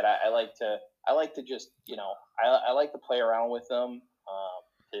like I said, I like to just, I like to play around with them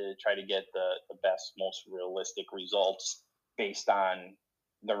to try to get the best, most realistic results based on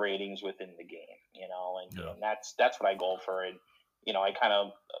the ratings within the game, and that's what I go for. And, I kind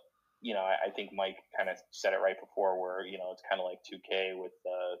of, I think Mike kind of said it right before where, it's kind of like 2K with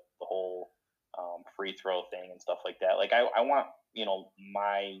the whole free throw thing and stuff like that. Like I want,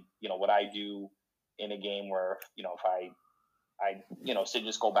 what I do in a game where, if I say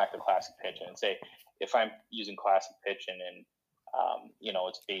just go back to classic pitching and say, if I'm using classic pitching and,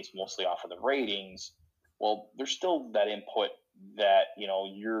 it's based mostly off of the ratings, well, there's still that input that,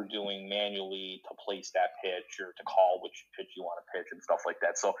 you're doing manually to place that pitch or to call which pitch you want to pitch and stuff like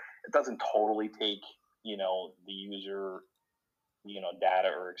that. So it doesn't totally take, the user,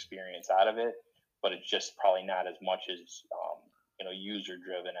 data or experience out of it, but it's just probably not as much as, user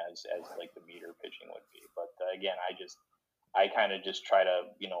driven as like the meter pitching would be. But again, I kind of just try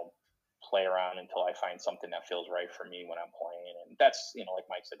to, play around until I find something that feels right for me when I'm playing. And that's, like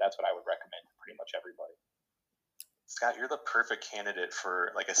Mike said, that's what I would recommend to pretty much everybody. Scott, you're the perfect candidate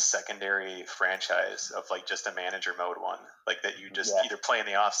for like a secondary franchise of like just a manager mode one, like that you just either play in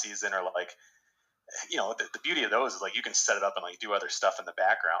the off season or like, the beauty of those is like you can set it up and like do other stuff in the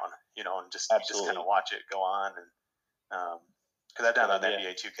background, and just kind of watch it go on. And because I've done that on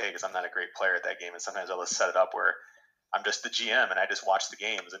NBA 2K because I'm not a great player at that game, and sometimes I'll just set it up where I'm just the GM and I just watch the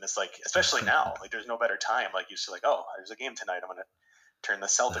games, and it's like, especially now, like there's no better time. Like you just like, oh, there's a game tonight, I'm gonna turn the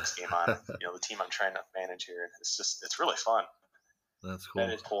Celtics game on. The team I'm trying to manage here. It's really fun. That's cool.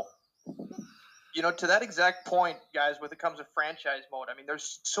 That is cool. To that exact point, guys, when it comes to franchise mode, I mean,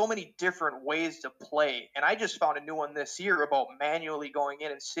 there's so many different ways to play. And I just found a new one this year about manually going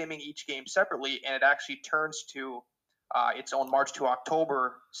in and simming each game separately, and it actually turns to its own March to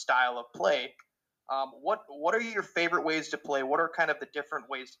October style of play. What are your favorite ways to play? What are kind of the different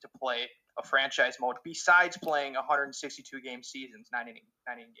ways to play a franchise mode besides playing 162 game seasons, 9 inning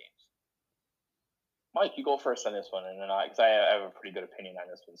games? Mike, you go first on this one, and then because I have a pretty good opinion on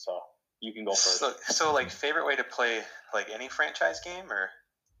this one, so you can go first. So like favorite way to play like any franchise game, or?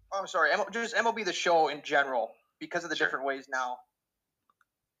 Oh, I'm sorry, just MLB The Show in general because of the different ways now.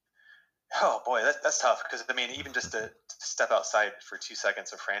 Oh boy, that's tough because I mean, even just to step outside for 2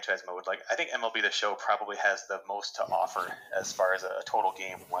 seconds of franchise mode, like I think MLB The Show probably has the most to offer as far as a total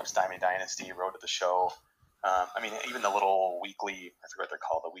game. Web's Diamond Dynasty, Road to the Show. I mean, even the little weekly, I forget what they're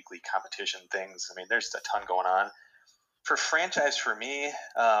called, the weekly competition things. I mean, there's a ton going on. For franchise, for me,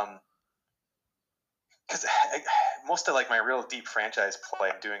 because most of like my real deep franchise play,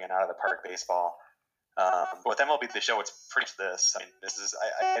 I'm doing an out of the park baseball. But with MLB The Show, it's pretty this. I mean, this is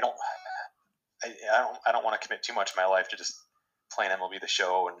I don't want to commit too much of my life to just playing MLB The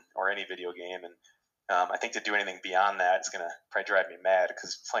Show or any video game. And I think to do anything beyond that is going to probably drive me mad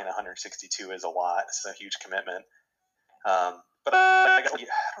because playing 162 is a lot. It's a huge commitment. But I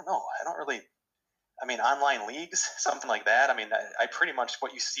don't know. I don't really. I mean, online leagues, something like that. I mean, I pretty much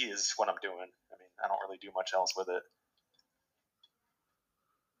what you see is what I'm doing. I mean, I don't really do much else with it.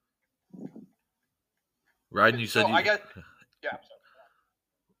 Ryden, you said yeah.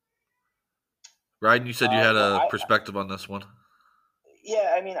 Ryden, you said you had a perspective on this one.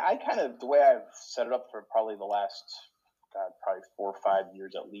 Yeah, I mean, the way I've set it up for probably the last, probably 4 or 5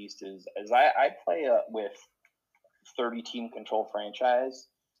 years at least is I play with 30 team control franchise,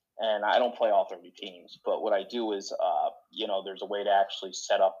 and I don't play all 30 teams, but what I do is, there's a way to actually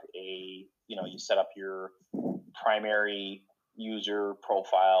set up you set up your primary user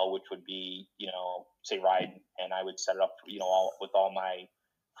profile, which would be, say Ryden, and I would set it up, with all my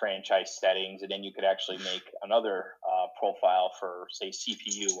franchise settings, and then you could actually make another profile for, say,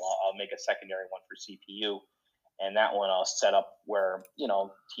 CPU. I'll make a secondary one for CPU, and that one I'll set up where,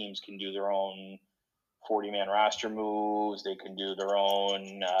 teams can do their own 40-man roster moves. They can do their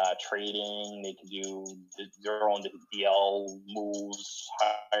own trading. They can do their own DL moves,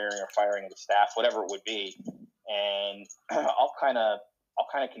 hiring or firing of the staff, whatever it would be. And I'll kind of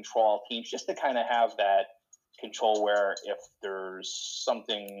control all teams just to kind of have that control where if there's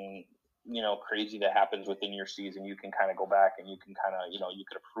something crazy that happens within your season, you can kind of go back and you can kind of you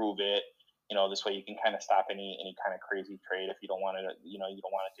could approve it. This way you can kind of stop any kind of crazy trade if you don't want it. You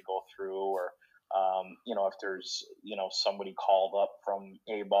don't want it to go through, or if there's somebody called up from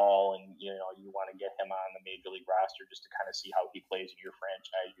A-ball and you want to get him on the major league roster just to kind of see how he plays in your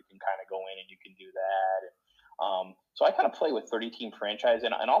franchise, you can kind of go in and you can do that. So I kind of play with 30-team franchise,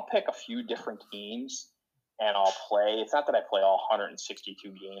 and I'll pick a few different teams and I'll play. It's not that I play all 162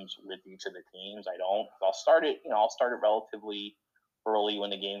 games with each of the teams. I don't. I'll start it relatively early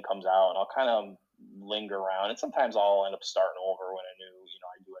when the game comes out, and I'll kind of linger around. And sometimes I'll end up starting over when I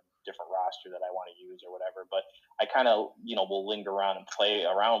do a different roster that I want to use or whatever. But I kind of, will linger around and play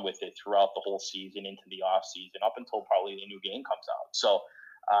around with it throughout the whole season into the off season up until probably the new game comes out. So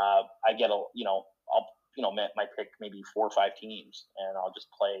I get I'll might pick maybe 4 or 5 teams, and I'll just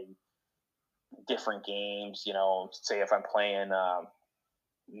play different games. Say if I'm playing,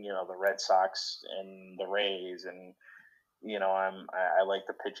 the Red Sox and the Rays, and I like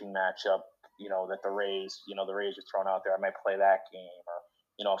the pitching matchup, that the Rays are throwing out there. I might play that game,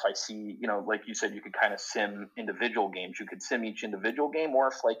 or if I see, like you said, you could kind of sim individual games. You could sim each individual game, or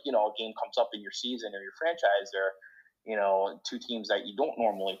if a game comes up in your season or your franchise, there, 2 teams that you don't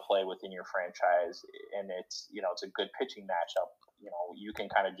normally play within your franchise, and it's a good pitching matchup. You can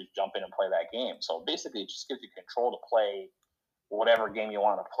kind of just jump in and play that game. So basically, it just gives you control to play whatever game you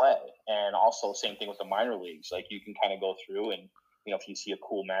want to play. And also, same thing with the minor leagues. Like, you can kind of go through and if you see a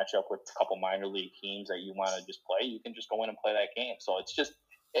cool matchup with a couple minor league teams that you want to just play, you can just go in and play that game. So it's just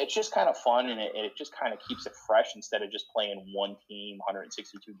kind of fun, and it just kind of keeps it fresh instead of just playing one team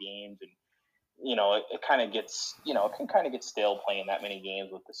 162 games. And it kind of gets it can kind of get stale playing that many games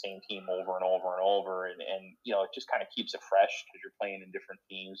with the same team over and over and over, and it just kind of keeps it fresh because you're playing in different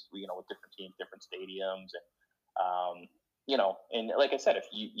teams, with different teams, different stadiums. And and like I said, if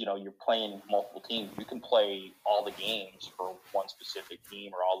you're playing multiple teams, you can play all the games for one specific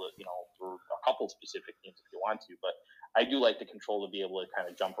team, or for a couple specific teams if you want to. But I do like the control to be able to kind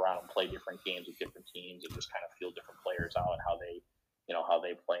of jump around and play different games with different teams, and just kind of feel different players out and how they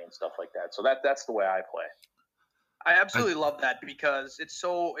play and stuff like that. So that's the way I play. I absolutely love that because it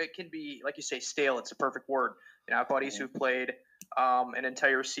can be, like you say, stale. It's a perfect word. I have buddies who've played an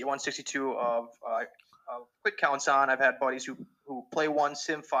entire 162 of quick counts on. I've had buddies who play one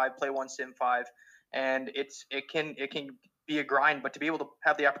Sim 5, and it can be a grind, but to be able to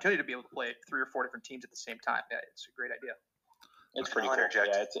have the opportunity to be able to play 3 or 4 different teams at the same time, yeah, it's a great idea. It's pretty cool.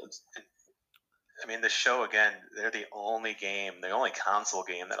 Yeah, it's I mean, the show, again, they're the only console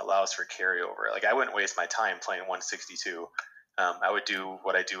game that allows for carryover. Like, I wouldn't waste my time playing 162. I would do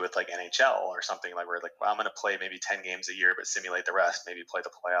what I do with like NHL or something, like where I'm going to play maybe 10 games a year, but simulate the rest, maybe play the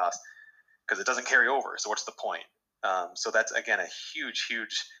playoffs, because it doesn't carry over. So what's the point? So that's, again, a huge,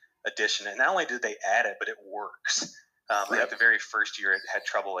 huge addition. And not only did they add it, but it works. Like the very first year, it had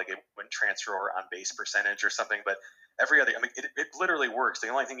trouble, like it wouldn't transfer over on base percentage or something, but every other, it literally works. The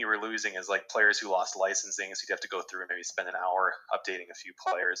only thing you were losing is like players who lost licensing, so you'd have to go through and maybe spend an hour updating a few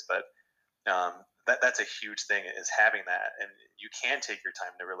players. But that's a huge thing, is having that, and you can take your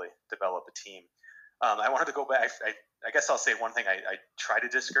time to really develop a team. I wanted to go back. I guess I'll say one thing I try to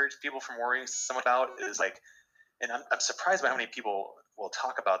discourage people from worrying somewhat about is and I'm surprised by how many people will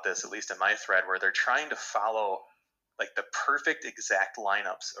talk about this, at least in my thread, where they're trying to follow like the perfect exact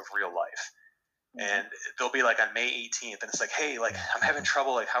lineups of real life. and they'll be like on May 18th, and it's like, hey, like I'm having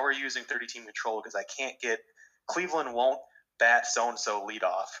trouble. Like, how are you using 30-team control? Because I can't get Cleveland won't bat so-and-so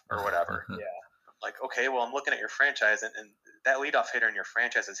leadoff or whatever. Yeah. Like, okay, well, I'm looking at your franchise, and that leadoff hitter in your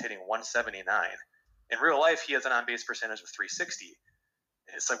franchise is hitting 179. In real life, he has an on-base percentage of 360.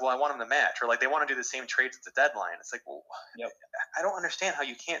 It's like, well, I want him to match. Or like they want to do the same trades at the deadline. It's like, well, I don't understand how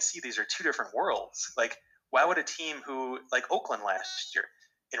you can't see these are two different worlds. Like, why would a team who, like Oakland last year,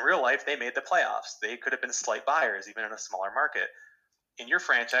 in real life, they made the playoffs. They could have been slight buyers, even in a smaller market. In your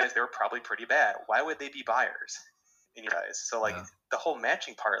franchise, they were probably pretty bad. Why would they be buyers in your eyes? So, like, the whole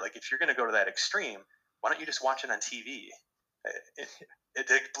matching part, like, if you're going to go to that extreme, why don't you just watch it on TV? It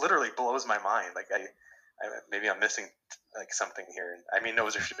literally blows my mind. Like, maybe I'm missing like something here. I mean, no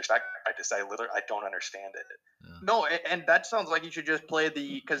disrespect. I don't understand it. Yeah. No, and that sounds like you should just play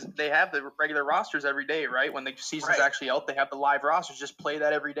because they have the regular rosters every day, right? When the season's actually out, they have the live rosters. Just play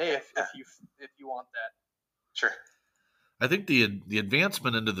that every day if you want that. Sure. I think the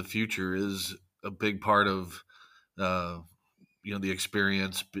advancement into the future is a big part of the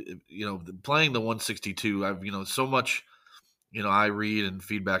experience. Playing the 162. I've so much. I read and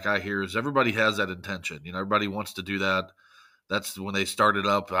feedback I hear is everybody has that intention. Everybody wants to do that. That's when they started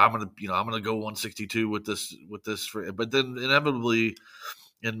up. I'm gonna go 162 with this. But then inevitably,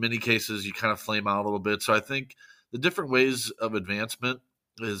 in many cases, you kind of flame out a little bit. So I think the different ways of advancement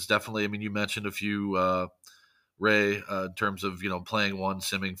is definitely. I mean, you mentioned a few, Ray, in terms of playing 1,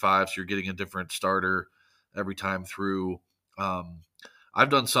 simming 5, so you're getting a different starter every time through. I've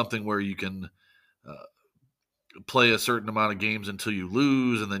done something where you can play a certain amount of games until you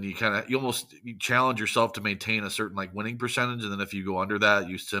lose, and then you challenge yourself to maintain a certain like winning percentage, and then if you go under that,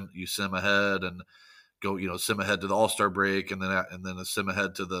 you sim ahead and go sim ahead to the All-Star break, and then a sim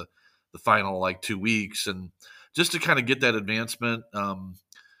ahead to the final like 2 weeks, and just to kind of get that advancement.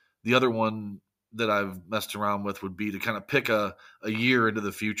 The other one that I've messed around with would be to kind of pick a year into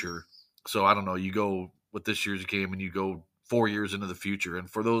the future. So I don't know, you go with this year's game and you go 4 years into the future, and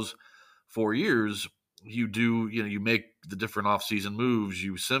for those 4 years you do, you make the different off-season moves.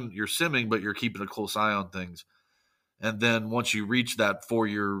 You're simming, but you're keeping a close eye on things. And then once you reach that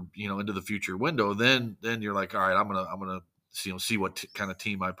 4-year, into the future window, then you're like, all right, I'm gonna see what kind of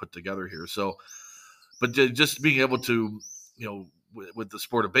team I put together here. So, but just being able to, with the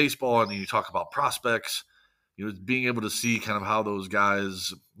sport of baseball, and you talk about prospects, being able to see kind of how those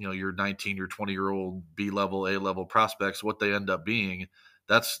guys, your 19, your 20-year-old B-level, A-level prospects, what they end up being.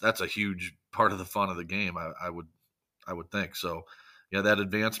 That's a huge part of the fun of the game. I would think so. Yeah, that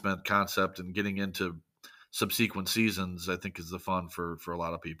advancement concept and getting into subsequent seasons, I think, is the fun for a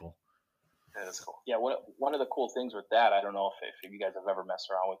lot of people. Yeah, that's cool. Yeah, one of the cool things with that, I don't know if you guys have ever messed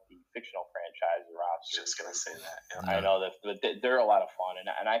around with the fictional franchise rosters. Just gonna say that. Yeah. I know that they're a lot of fun,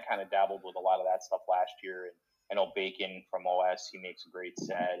 and I kind of dabbled with a lot of that stuff last year. And I know Bacon from OS, he makes a great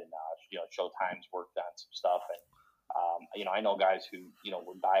set, and Showtime's worked on some stuff, and I know guys who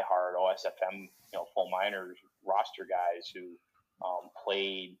were diehard OSFM full minors roster guys who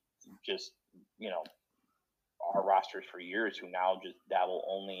played just our rosters for years, who now just dabble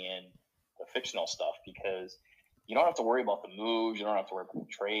only in the fictional stuff, because you don't have to worry about the moves, you don't have to worry about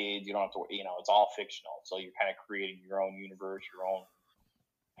the trades, you don't have to it's all fictional. So you're kind of creating your own universe, your own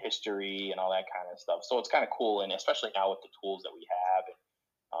history, and all that kind of stuff. So it's kind of cool, and especially now with the tools that we have,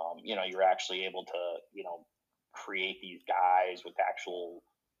 and you're actually able to create these guys with actual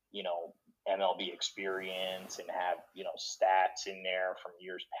MLB experience, and have stats in there from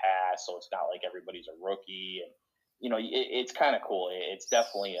years past, so it's not like everybody's a rookie. And it's kind of cool. It's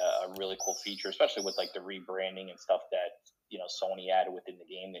definitely a really cool feature, especially with like the rebranding and stuff that Sony added within the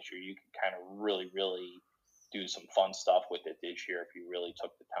game this year. You can kind of really do some fun stuff with it this year if you really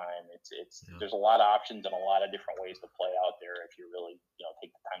took the time. There's a lot of options and a lot of different ways to play out there if you really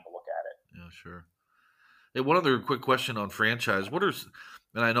take the time to look at it. Yeah, sure. Hey, one other quick question on franchise.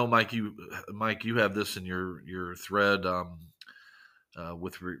 And I know Mike, you have this in your thread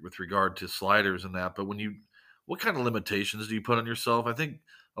with regard to sliders and that. But what kind of limitations do you put on yourself? I think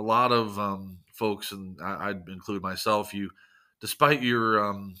a lot of folks, and I'd include myself, despite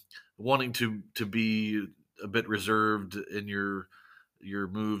your wanting to be a bit reserved in your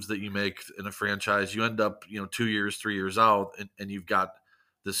moves that you make in a franchise, you end up 2 years, 3 years out, and you've got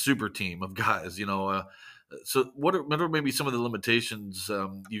this super team of guys. So what are maybe some of the limitations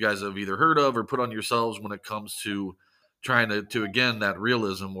you guys have either heard of or put on yourselves when it comes to trying to again, that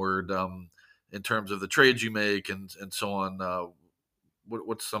realism word, in terms of the trades you make and so on? What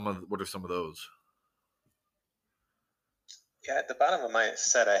are some of those? Yeah, at the bottom of my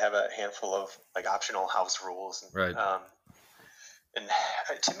set, I have a handful of like optional house rules. Right. And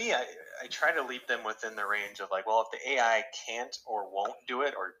to me, I try to leave them within the range of like, well, if the AI can't or won't do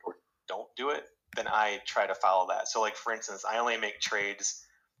it or don't do it, then I try to follow that. So like, for instance, I only make trades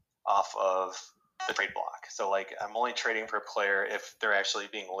off of the trade block. So like, I'm only trading for a player if they're actually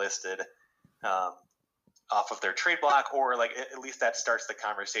being listed um, off of their trade block, or like at least that starts the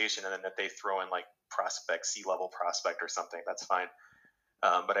conversation. And then if they throw in like prospect, C-level prospect or something, that's fine.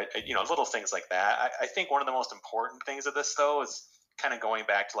 But little things like that. I think one of the most important things of this though is kind of going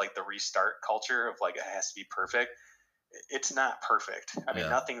back to like the restart culture of like it has to be perfect. It's not perfect. I mean,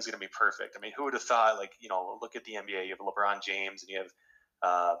 nothing's going to be perfect. I mean, who would have thought? Like, look at the NBA. You have LeBron James and you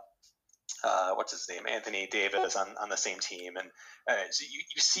have what's his name, Anthony Davis on the same team, and so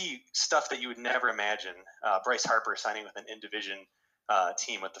you see stuff that you would never imagine. Bryce Harper signing with an in-division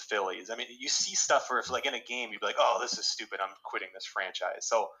team with the Phillies. I mean, you see stuff where if like in a game you'd be like, oh, this is stupid, I'm quitting this franchise.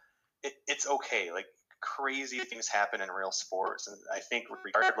 So it's okay. Like crazy things happen in real sports, and I think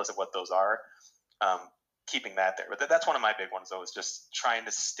regardless of what those are, keeping that there. But that's one of my big ones though, is just trying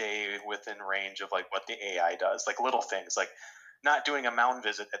to stay within range of like what the AI does, like little things like not doing a mound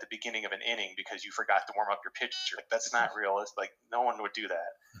visit at the beginning of an inning because you forgot to warm up your pitcher. Like, that's not realistic. Like no one would do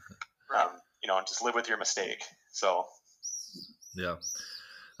that. And just live with your mistake. So yeah.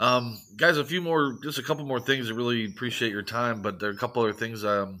 Guys, just a couple more things. I really appreciate your time, but there are a couple other things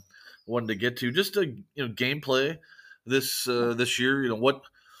I wanted to get to. Just gameplay this year. What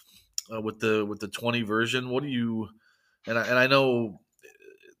with the 20 version. What do you? And I know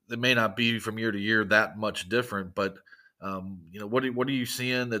it may not be from year to year that much different, but what are you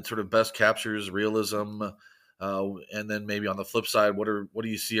seeing that sort of best captures realism? And then maybe on the flip side, what do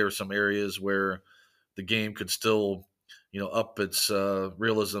you see are some areas where the game could still up its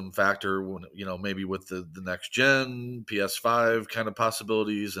realism factor when maybe with the next gen PS5 kind of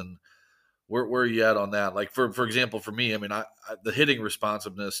possibilities, and where are you at on that? Like for example, for me, I mean, I the hitting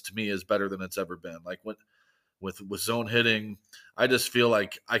responsiveness to me is better than it's ever been. Like with zone hitting, I just feel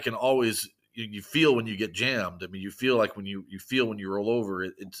like I can always you feel when you get jammed. I mean, you feel like when you feel when you roll over,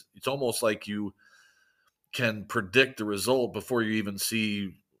 it's almost like you can predict the result before you even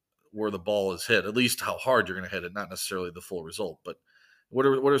see where the ball is hit, at least how hard you're going to hit it, not necessarily the full result. But what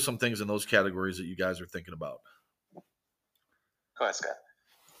are some things in those categories that you guys are thinking about? Go ahead, Scott.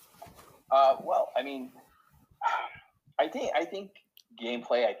 Well, I mean, I think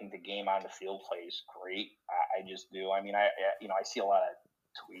gameplay. I think the game on the field plays great. I just do. I mean, I see a lot of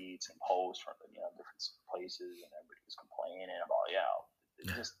tweets and posts from different places, and everybody's complaining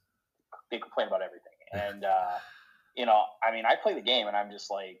about just they complain about everything. And I mean, I play the game, and I'm just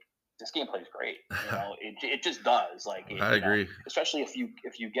like, this game plays great. It just does. Like, I agree. Especially if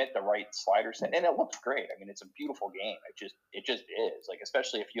you get the right slider set, and it looks great. I mean, it's a beautiful game. It just is. Like,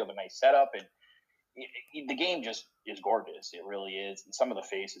 especially if you have a nice setup, and the game just is gorgeous. It really is. And some of the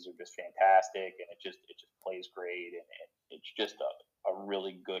faces are just fantastic, and it just plays great, and it's just a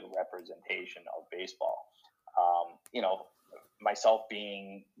really good representation of baseball. Myself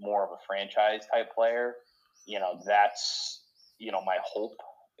being more of a franchise type player, that's my hope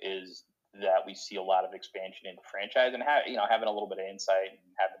is that we see a lot of expansion into franchise, and having a little bit of insight,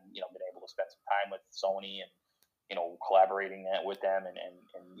 and having been able to spend some time with Sony, and collaborating with them, and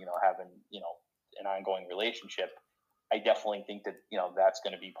having an ongoing relationship. I definitely think that that's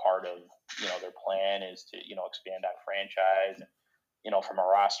going to be part of their plan, is to expand on franchise. And from a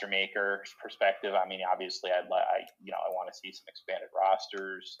roster maker perspective, I mean, obviously I want to see some expanded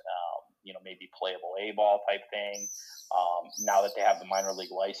rosters, maybe playable A-ball type thing. Now that they have the minor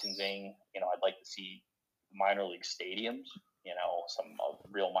league licensing, I'd like to see minor league stadiums, some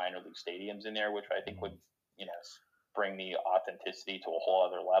real minor league stadiums in there, which I think would, bring the authenticity to a whole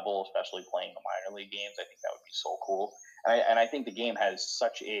other level, especially playing the minor league games. I think that would be so cool. And I think the game has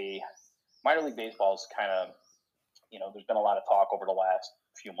such minor league baseball is kind of, there's been a lot of talk over the last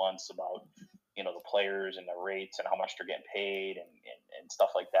few months about, the players and the rates and how much they're getting paid and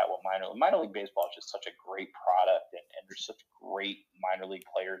stuff like that. With minor league baseball is just such a great product, and there's such great minor league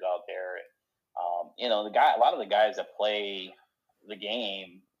players out there. And, a lot of the guys that play the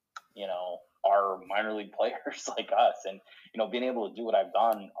game, are minor league players like us. And, being able to do what I've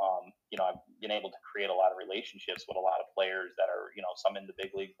done, I've been able to create a lot of relationships with a lot of players that are, some in the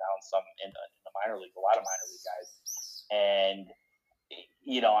big leagues now, and some in the minor league, a lot of minor league guys. And,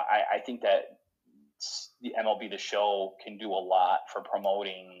 I think that the MLB The Show can do a lot for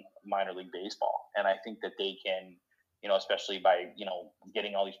promoting minor league baseball. And I think that they can, especially by,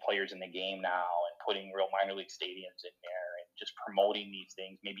 getting all these players in the game now, and putting real minor league stadiums in there, and just promoting these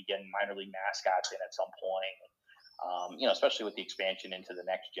things, maybe getting minor league mascots in at some point. Especially with the expansion into the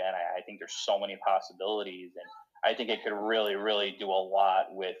next gen, I think there's so many possibilities. And I think it could really, really do a lot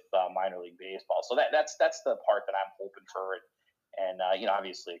with minor league baseball. So that's the part that I'm hoping for. And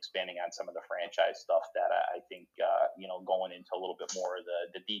obviously expanding on some of the franchise stuff that I think, going into a little bit more of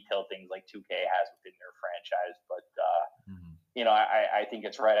the detailed things like 2K has within their franchise. But, I think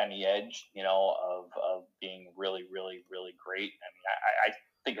it's right on the edge, of being really, really, really great. I mean, I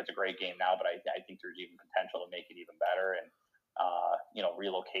think it's a great game now, but I think there's even potential to make it even better. And,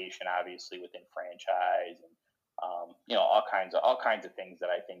 relocation obviously within franchise and, all kinds of things that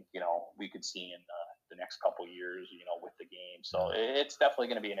I think, we could see in the next couple years, with the game. So it's definitely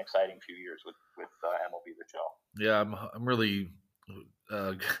going to be an exciting few years with MLB The Show. Yeah, I'm really.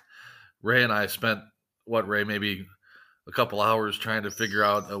 Ray and I spent maybe a couple hours trying to figure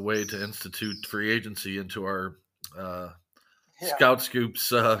out a way to institute free agency into our Scout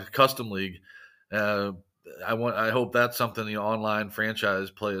Scoops custom league. I hope that's something, online franchise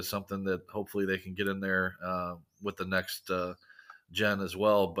play is something that hopefully they can get in there with the next gen as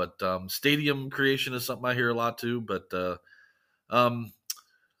well. But stadium creation is something I hear a lot too. But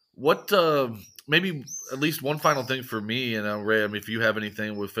what maybe at least one final thing for me, and Ray, I mean, if you have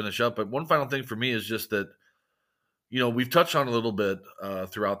anything, we'll finish up. But one final thing for me is just that, we've touched on a little bit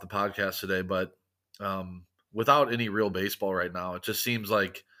throughout the podcast today, but without any real baseball right now, it just seems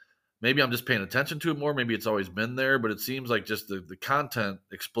like maybe I'm just paying attention to it more. Maybe it's always been there, but it seems like just the content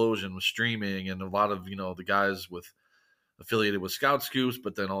explosion with streaming and a lot of, the guys affiliated with Scout Scoops,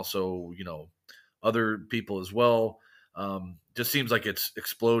 but then also, other people as well. Just seems like it's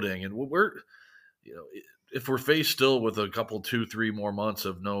exploding. And we're, if we're faced still with a couple, 2-3 more months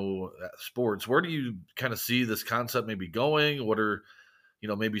of no sports, where do you kind of see this concept maybe going? What are,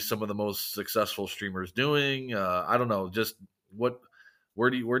 maybe some of the most successful streamers doing? I don't know. Just where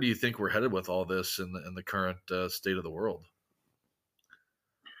do you think we're headed with all this in the current state of the world?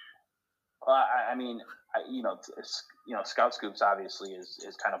 Scout Scoops obviously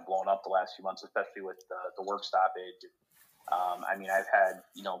is kind of blown up the last few months, especially with the work stoppage. I've had,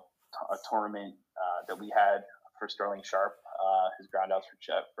 a tournament that we had for Sterling Sharp, his groundouts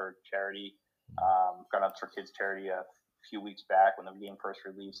for charity, groundouts for kids charity a few weeks back when the game first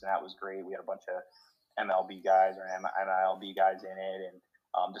released, and that was great. We had a bunch of MLB guys or MILB guys in it,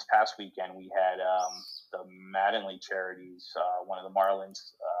 and this past weekend we had the Mattingly Charities, one of the Marlins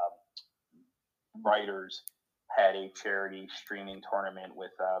writers had a charity streaming tournament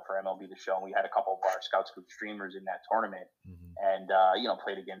for MLB The Show, and we had a couple of our Scout Scoop streamers in that tournament, and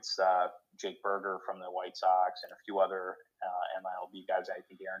played against Jake Berger from the White Sox and a few other MILB guys. I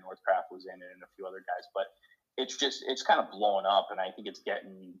think Aaron Northcraft was in it and a few other guys, but it's kind of blowing up, and I think it's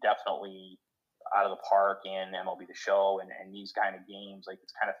getting definitely out of the park in MLB The Show and these kind of games. Like,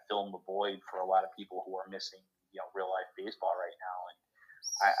 it's kind of filling the void for a lot of people who are missing real life baseball right now, and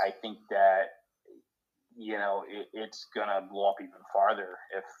I think that it's gonna blow up even farther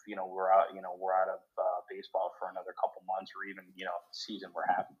if we're out of baseball for another couple months, or even the season we're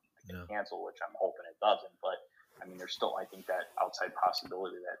having to cancel, which I'm hoping it doesn't. But I mean, there's still, I think, that outside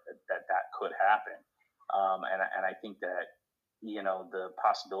possibility that could happen, and I think that the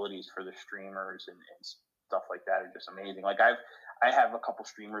possibilities for the streamers and stuff like that are just amazing. Like, I have a couple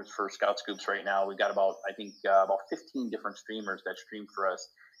streamers for Scout Scoops right now. We got about 15 different streamers that stream for us.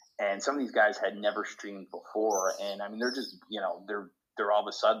 And some of these guys had never streamed before, and I mean, they're just they're all of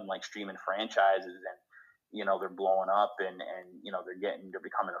a sudden like streaming franchises, and they're blowing up, and they're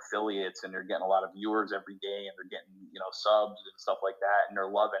becoming affiliates, and they're getting a lot of viewers every day, and they're getting subs and stuff like that, and they're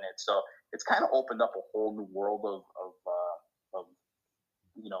loving it. So it's kind of opened up a whole new world of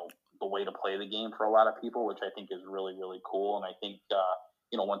the way to play the game for a lot of people, which I think is really, really cool. And I think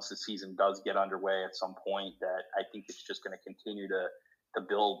once the season does get underway at some point, that I think it's just going to continue to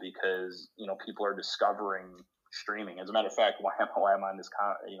build, because people are discovering streaming. As a matter of fact, why I'm on this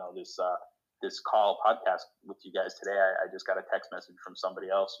this call podcast with you guys today, I just got a text message from somebody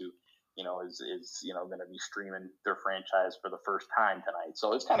else who is going to be streaming their franchise for the first time tonight.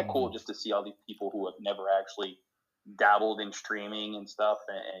 So it's kind of cool just to see all these people who have never actually dabbled in streaming and stuff,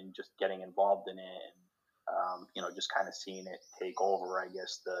 and just getting involved in it, and just kind of seeing it take over, I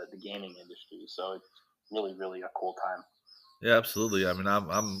guess, the gaming industry. So it's really, really a cool time. Yeah, absolutely. I mean,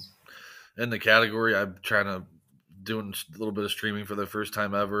 I'm in the category. I'm doing a little bit of streaming for the first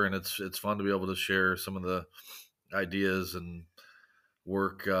time ever, and it's fun to be able to share some of the ideas and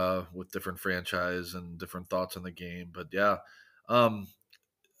work with different franchise and different thoughts on the game. But yeah,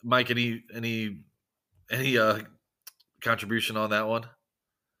 Mike, any contribution on that one?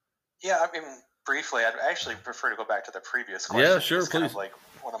 Yeah, I mean, briefly, I'd actually prefer to go back to the previous question. Yeah, sure, please. Kind of like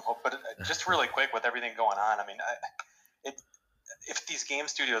what I'm hoping, but just really quick with everything going on. I mean, if these game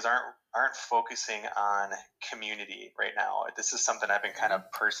studios aren't focusing on community right now, this is something I've been kind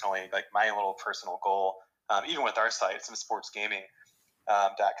of personally, like my little personal goal, even with our site, SimSportsGaming.com.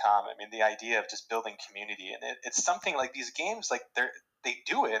 I mean, the idea of just building community, and it's something like these games, like they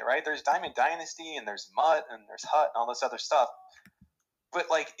do it, right? There's Diamond Dynasty and there's MUT and there's Hut and all this other stuff. But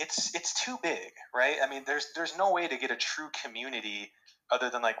like it's too big, right? I mean, there's no way to get a true community other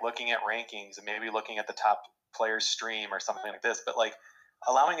than like looking at rankings and maybe looking at the top players stream or something like this. But like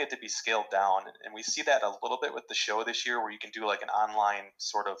allowing it to be scaled down, and we see that a little bit with the show this year, where you can do like an online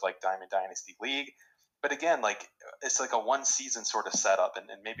sort of like Diamond Dynasty League. But again, like it's like a one season sort of setup, and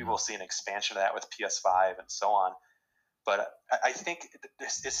maybe we'll see an expansion of that with PS5 and so on. But I think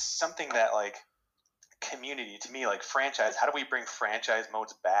this is something that like community to me, like franchise, how do we bring franchise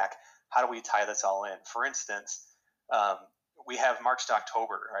modes back? How do we tie this all in? For instance, we have March to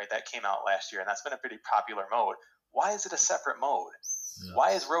October, right? That came out last year, and that's been a pretty popular mode. Why is it a separate mode? Yeah.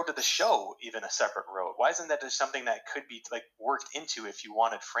 Why is Road to the Show even a separate road? Why isn't that just something that could be like worked into if you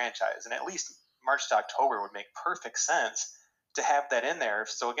wanted franchise? And at least March to October would make perfect sense to have that in there.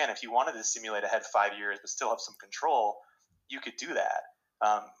 So again, if you wanted to simulate ahead 5 years but still have some control, you could do that.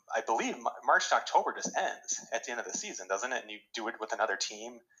 I believe March to October just ends at the end of the season, doesn't it? And you do it with another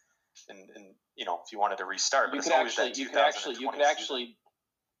team, and you know, if you wanted to restart, you could actually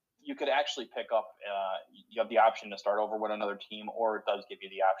pick up. You have the option to start over with another team, or it does give you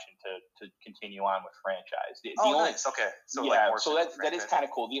the option to continue on with franchise. Nice. Okay. So yeah, like so that is kind of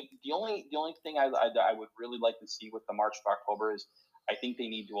cool. The only thing I would really like to see with the March to October is, I think they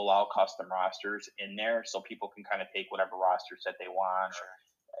need to allow custom rosters in there so people can kind of take whatever roster set they want, sure. or,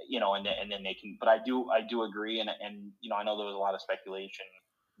 you know, and then they can. But I do agree, and you know, I know there was a lot of speculation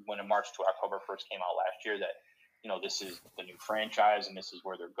when March to October first came out last year that, you know, this is the new franchise and this is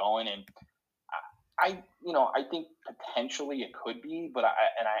where they're going, and I think potentially it could be, but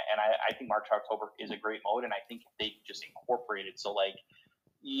I think March to October is a great mode, and I think if they just incorporate it, so like,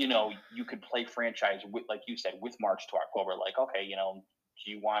 you know, you could play franchise with, like you said, with March to October. Like, okay, you know,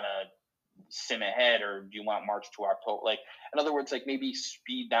 do you want to sim ahead, or do you want March to October? Like, in other words, like maybe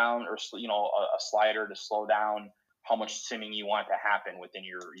speed down, or, you know, a slider to slow down how much simming you want to happen within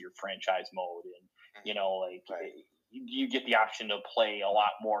your franchise mode. And, you know, like you get the option to play a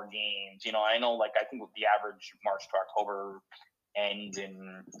lot more games. You know, I know, like, I think the average March to October ends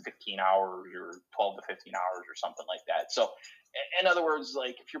in 15 hours or 12 to 15 hours or something like that. So, in other words,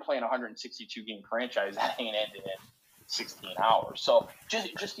 like, if you're playing a 162 game franchise, that ain't ended in 16 hours. So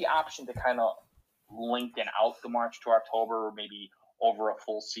just the option to kind of lengthen out the March to October, or maybe over a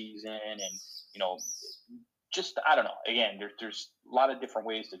full season, and, you know, just, I don't know. Again, there's a lot of different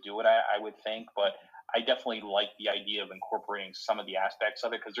ways to do it, I would think, but I definitely like the idea of incorporating some of the aspects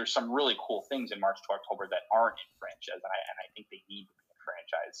of it, because there's some really cool things in March to October that aren't in franchise, and I think they need to be in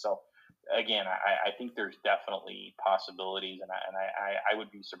franchise. So again, I think there's definitely possibilities, and I would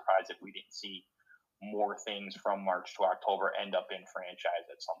be surprised if we didn't see more things from March to October end up in franchise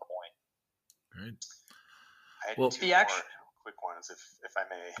at some point. Right. I had two more quick ones, if I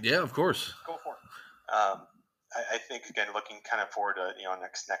may. Yeah, of course. Go for it. I think, again, looking kind of forward to, you know,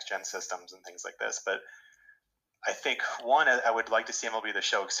 next gen systems and things like this, but I think one, I would like to see MLB The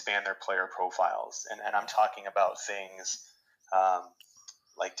Show expand their player profiles, and I'm talking about things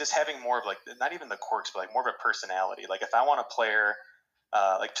like just having more of, like, not even the quirks, but like more of a personality. Like, if I want a player,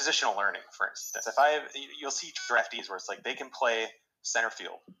 like positional learning, for instance, you'll see draftees where it's like they can play center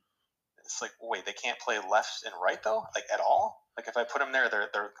field. It's like, wait, they can't play left and right though, like at all. Like, if I put them there,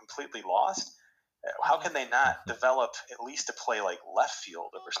 they're completely lost. How can they not develop at least to play like left field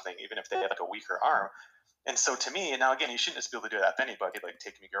or something, even if they have like a weaker arm? And so to me, now again, you shouldn't just be able to do that with anybody, like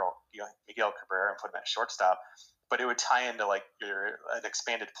take Miguel Cabrera and put him at shortstop, but it would tie into like an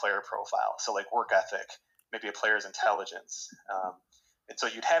expanded player profile. So like work ethic, maybe a player's intelligence. And so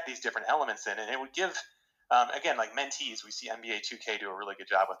you'd have these different elements in, and it would give, again, like mentees, we see NBA 2K do a really good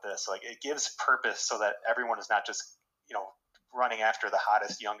job with this. Like, it gives purpose so that everyone is not just, you know, running after the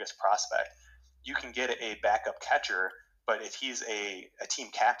hottest, youngest prospect. You can get a backup catcher, but if he's a team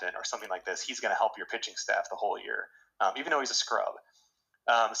captain or something like this, he's going to help your pitching staff the whole year, even though he's a scrub.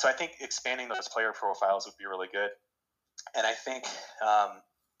 So I think expanding those player profiles would be really good. And I think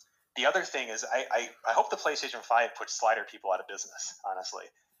the other thing is I hope the PlayStation 5 puts slider people out of business, honestly.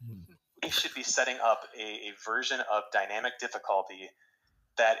 We should be setting up a version of dynamic difficulty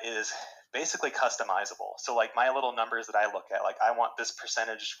that is basically customizable. So like my little numbers that I look at, like I want this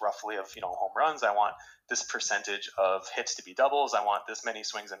percentage roughly of, you know, home runs. I want this percentage of hits to be doubles. I want this many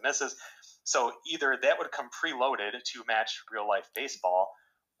swings and misses. So either that would come preloaded to match real life baseball,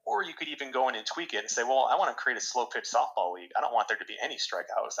 Or you could even go in and tweak it and say, well, I want to create a slow pitch softball league. I don't want there to be any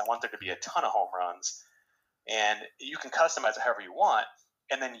strikeouts. I want there to be a ton of home runs. And you can customize it however you want.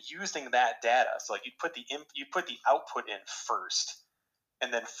 And then using that data, so like you put the output in first,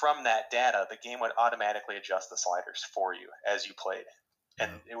 and then from that data, the game would automatically adjust the sliders for you as you played,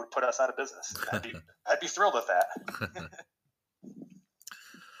 and it would put us out of business. I'd be thrilled with that.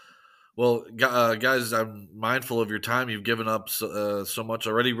 Well, guys, I'm mindful of your time. You've given up so much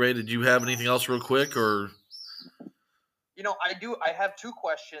already. Ray, did you have anything else real quick, or? I do. I have two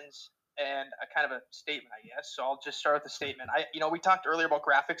questions and a kind of a statement, I guess. So I'll just start with the statement. We talked earlier about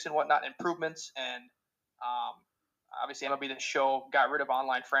graphics and whatnot, improvements, and obviously MLB The Show got rid of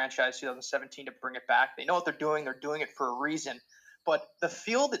online franchise 2017 to bring it back. They know what they're doing. They're doing it for a reason. But the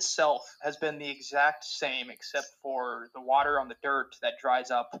field itself has been the exact same, except for the water on the dirt that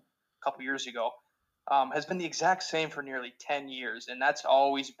dries up a couple years ago. Has been the exact same for nearly 10 years. And that's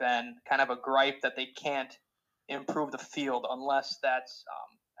always been kind of a gripe that they can't improve the field unless that's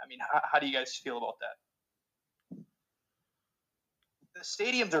how do you guys feel about that? The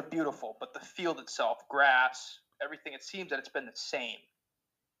stadiums are beautiful, but the field itself, grass, everything, it seems that it's been the same.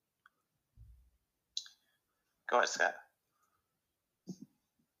 Go ahead, Scott.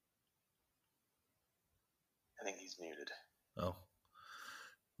 I think he's muted. Oh,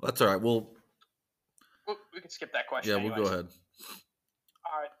 that's all right. We can skip that question. Yeah, anyways. We'll go ahead.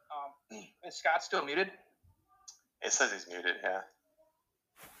 All right. Is Scott still muted? It says he's muted, yeah.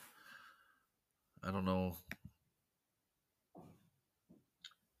 I don't know.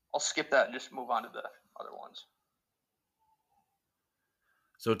 I'll skip that and just move on to the other ones.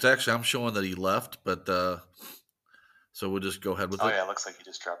 So it's actually, I'm showing that he left, but so we'll just go ahead with it. Oh, yeah, it looks like he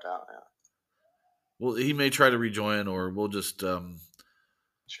just dropped out, yeah. Well, he may try to rejoin, or we'll just Sure.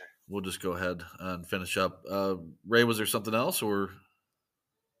 We'll just go ahead and finish up. Ray, was there something else, or?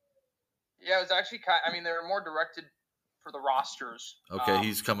 Yeah, it was actually they were more directed for the rosters. Okay,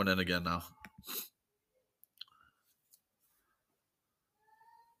 he's coming in again now.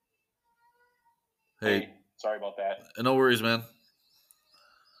 Hey, sorry about that. No worries, man.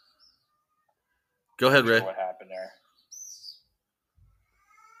 Go ahead, Ray. What happened there?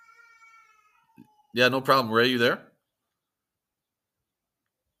 Yeah, no problem. Ray, you there?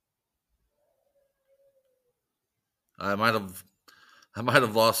 I might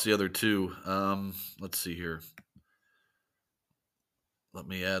have lost the other two. Let's see here. Let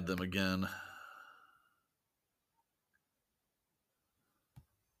me add them again.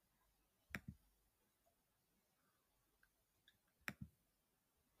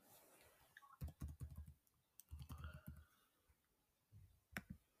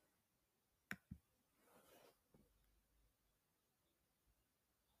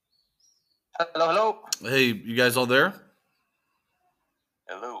 Hello. Hey, you guys all there?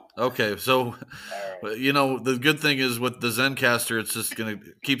 Hello. Okay, so the good thing is with the Zencastr, it's just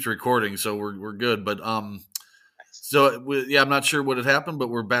keeps recording, so we're good. But I'm not sure what had happened, but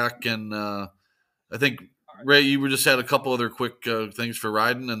we're back, and I think Ray, you just had a couple other quick things for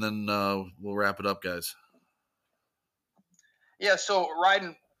Ryden, and then we'll wrap it up, guys. Yeah, so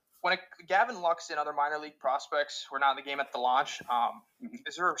Ryden, when Gavin Lux and other minor league prospects were not in the game at the launch,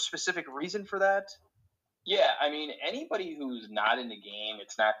 is there a specific reason for that? Yeah, anybody who's not in the game,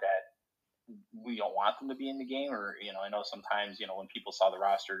 it's not that we don't want them to be in the game, or I know sometimes when people saw the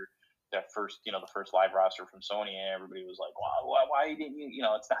roster, the first live roster from Sony, and everybody was like, "Wow, why didn't you?"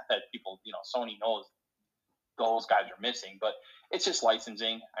 It's not that people, Sony knows those guys are missing, but it's just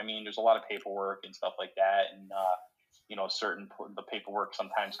licensing. There's a lot of paperwork and stuff like that, and the paperwork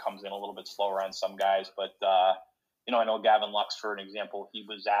sometimes comes in a little bit slower on some guys, but I know Gavin Lux, for an example, he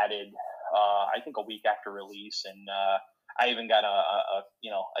was added. I think a week after release, and I even got a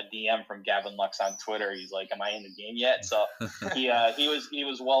DM from Gavin Lux on Twitter. He's like, "Am I in the game yet?" So he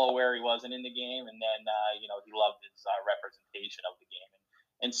was well aware he wasn't in the game, and then he loved his representation of the game,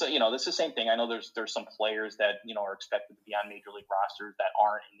 and so this is the same thing. I know there's some players that are expected to be on major league rosters that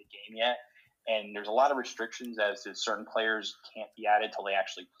aren't in the game yet, and there's a lot of restrictions as to certain players can't be added till they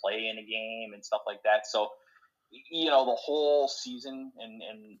actually play in a game and stuff like that. So the whole season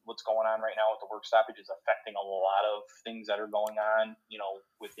and what's going on right now with the work stoppage is affecting a lot of things that are going on,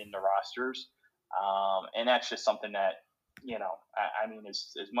 within the rosters. And that's just something that,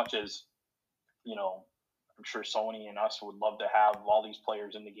 as much as, I'm sure Sony and us would love to have all these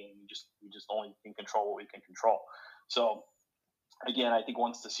players in the game. We just only can control what we can control. So again, I think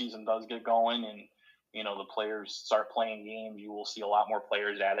once the season does get going and, the players start playing games, you will see a lot more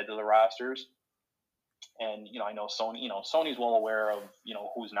players added to the rosters. And, I know Sony's well aware of,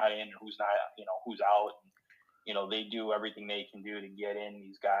 who's not in, who's not, who's out. they do everything they can do to get in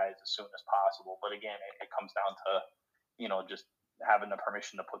these guys as soon as possible. But again, it comes down to, just having the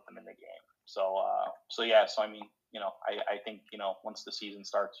permission to put them in the game. So I mean, I think, once the season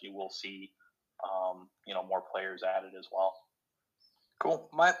starts, you will see, more players added as well. Cool.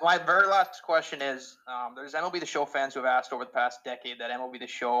 My very last question is, there's MLB The Show fans who have asked over the past decade that MLB The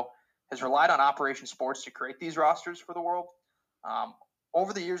Show has relied on Operation Sports to create these rosters for the world.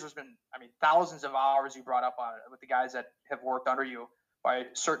 Over the years, there's been, thousands of hours you brought up on it with the guys that have worked under you by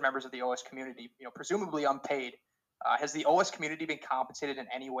certain members of the OS community, presumably unpaid. Has the OS community been compensated in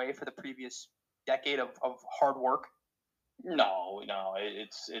any way for the previous decade of hard work? No,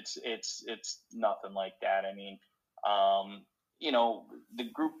 it's nothing like that. I mean,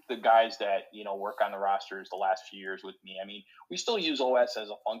 the guys that, work on the rosters the last few years with me, we still use OS as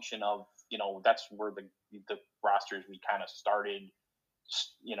a function of, that's where the rosters we kind of started,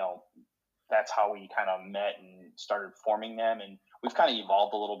 that's how we kind of met and started forming them. And we've kind of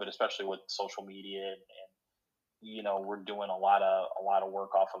evolved a little bit, especially with social media and we're doing a lot of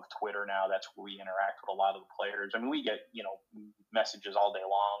work off of Twitter now. That's where we interact with a lot of the players. We get, messages all day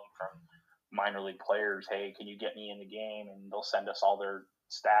long from minor league players. Hey, can you get me in the game? And they'll send us all their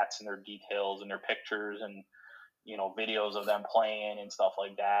stats and their details and their pictures and, videos of them playing and stuff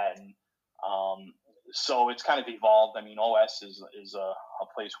like that. And, so it's kind of evolved. OS is a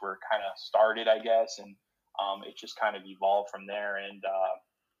place where it kind of started, I guess. And, it just kind of evolved from there. And,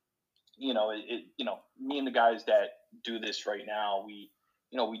 me and the guys that do this right now, we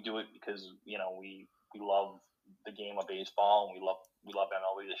do it because, we love the game of baseball and we love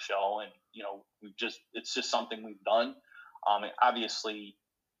MLB The Show. And, it's just something we've done. And obviously,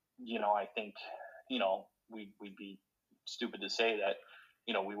 I think, we'd be stupid to say that,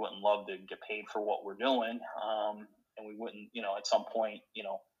 we wouldn't love to get paid for what we're doing. And we wouldn't, at some point,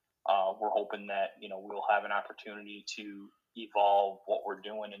 we're hoping that, we'll have an opportunity to evolve what we're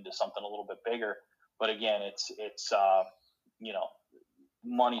doing into something a little bit bigger. But again, it's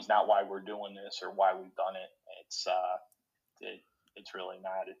money's not why we're doing this or why we've done it. It's really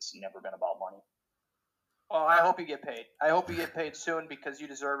not. It's never been about money. Well, I hope you get paid. I hope you get paid soon because you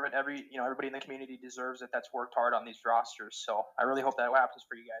deserve it. Everybody in the community deserves it. That's worked hard on these rosters. So I really hope that happens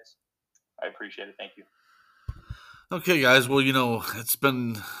for you guys. I appreciate it. Thank you. Okay, guys. Well, it's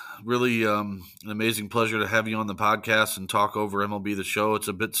been really an amazing pleasure to have you on the podcast and talk over MLB The Show. It's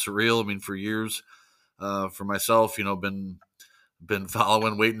a bit surreal. For years, for myself, been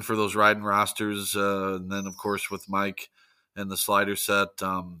following, waiting for those riding rosters, and then of course with Mike and the slider set.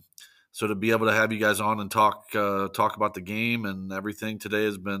 So to be able to have you guys on and talk about the game and everything today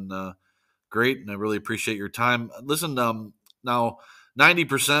has been great, and I really appreciate your time. Listen, now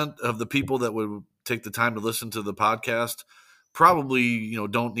 90% of the people that would take the time to listen to the podcast probably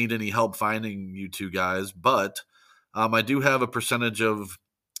don't need any help finding you two guys, but I do have a percentage of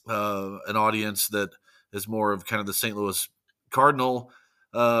an audience that is more of kind of the St. Louis Cardinal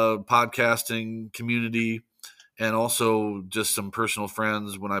podcasting community, and also just some personal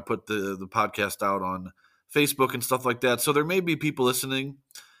friends when I put the podcast out on Facebook and stuff like that. So there may be people listening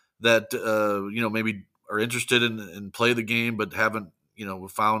that maybe are interested in play the game but haven't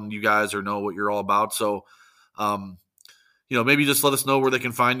found you guys or know what you're all about. So maybe just let us know where they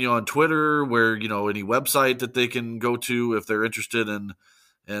can find you on Twitter, where any website that they can go to if they're interested in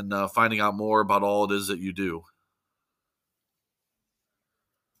finding out more about all it is that you do.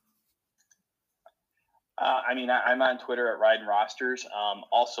 I'm on Twitter at Riding Rosters.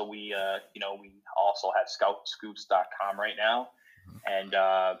 Also, we also have scoutscoops.com right now. And,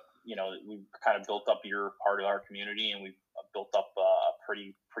 we've kind of built up your part of our community, and we've built up a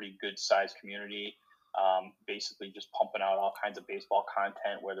pretty good sized community. Basically just pumping out all kinds of baseball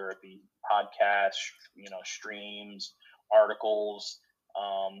content, whether it be podcasts, streams, articles,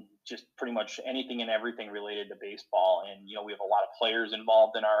 just pretty much anything and everything related to baseball. And we have a lot of players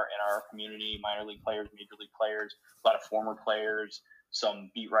involved in our community, minor league players, major league players, a lot of former players,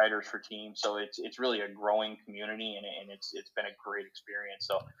 some beat writers for teams. So it's really a growing community, and it's been a great experience.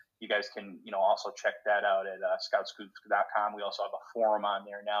 So you guys can also check that out at scoutscoops.com. We also have a forum on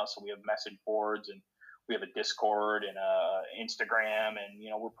there now, so we have message boards, and we have a Discord and a Instagram, and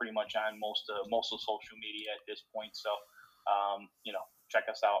we're pretty much on most of social media at this point. So check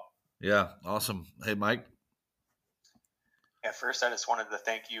us out. Yeah, awesome. Hey, Mike. Yeah, first I just wanted to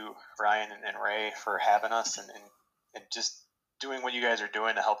thank you, Ryan and Ray, for having us and just doing what you guys are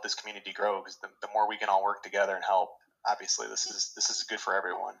doing to help this community grow. Because the more we can all work together and help, obviously this is good for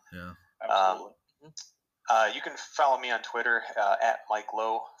everyone. Yeah. Absolutely. You can follow me on Twitter at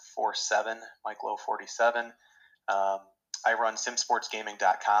MikeLow47, MikeLow47. I run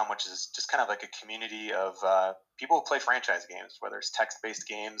simsportsgaming.com, which is just kind of like a community of people who play franchise games, whether it's text-based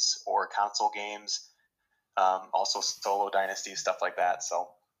games or console games, also solo dynasty, stuff like that. So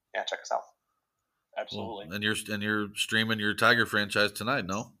yeah, check us out. Absolutely. Well, and you're streaming your Tiger franchise tonight,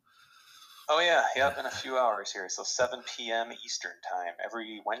 no? Oh yeah, yep, in a few hours here. So 7 p.m. Eastern time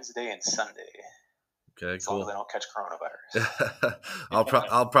every Wednesday and Sunday. Okay, as cool. long as I don't catch coronavirus.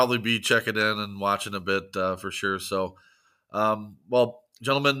 I'll probably be checking in and watching a bit for sure. So, well,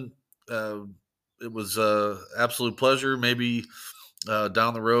 gentlemen, it was absolute pleasure. Maybe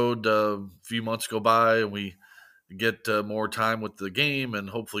down the road, a few months go by and we get more time with the game and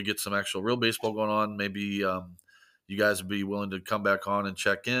hopefully get some actual real baseball going on. Maybe you guys would be willing to come back on and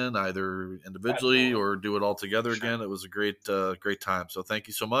check in either individually Absolutely. or do it all together Sure. again. It was a great time. So thank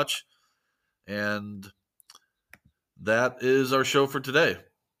you so much. And that is our show for today.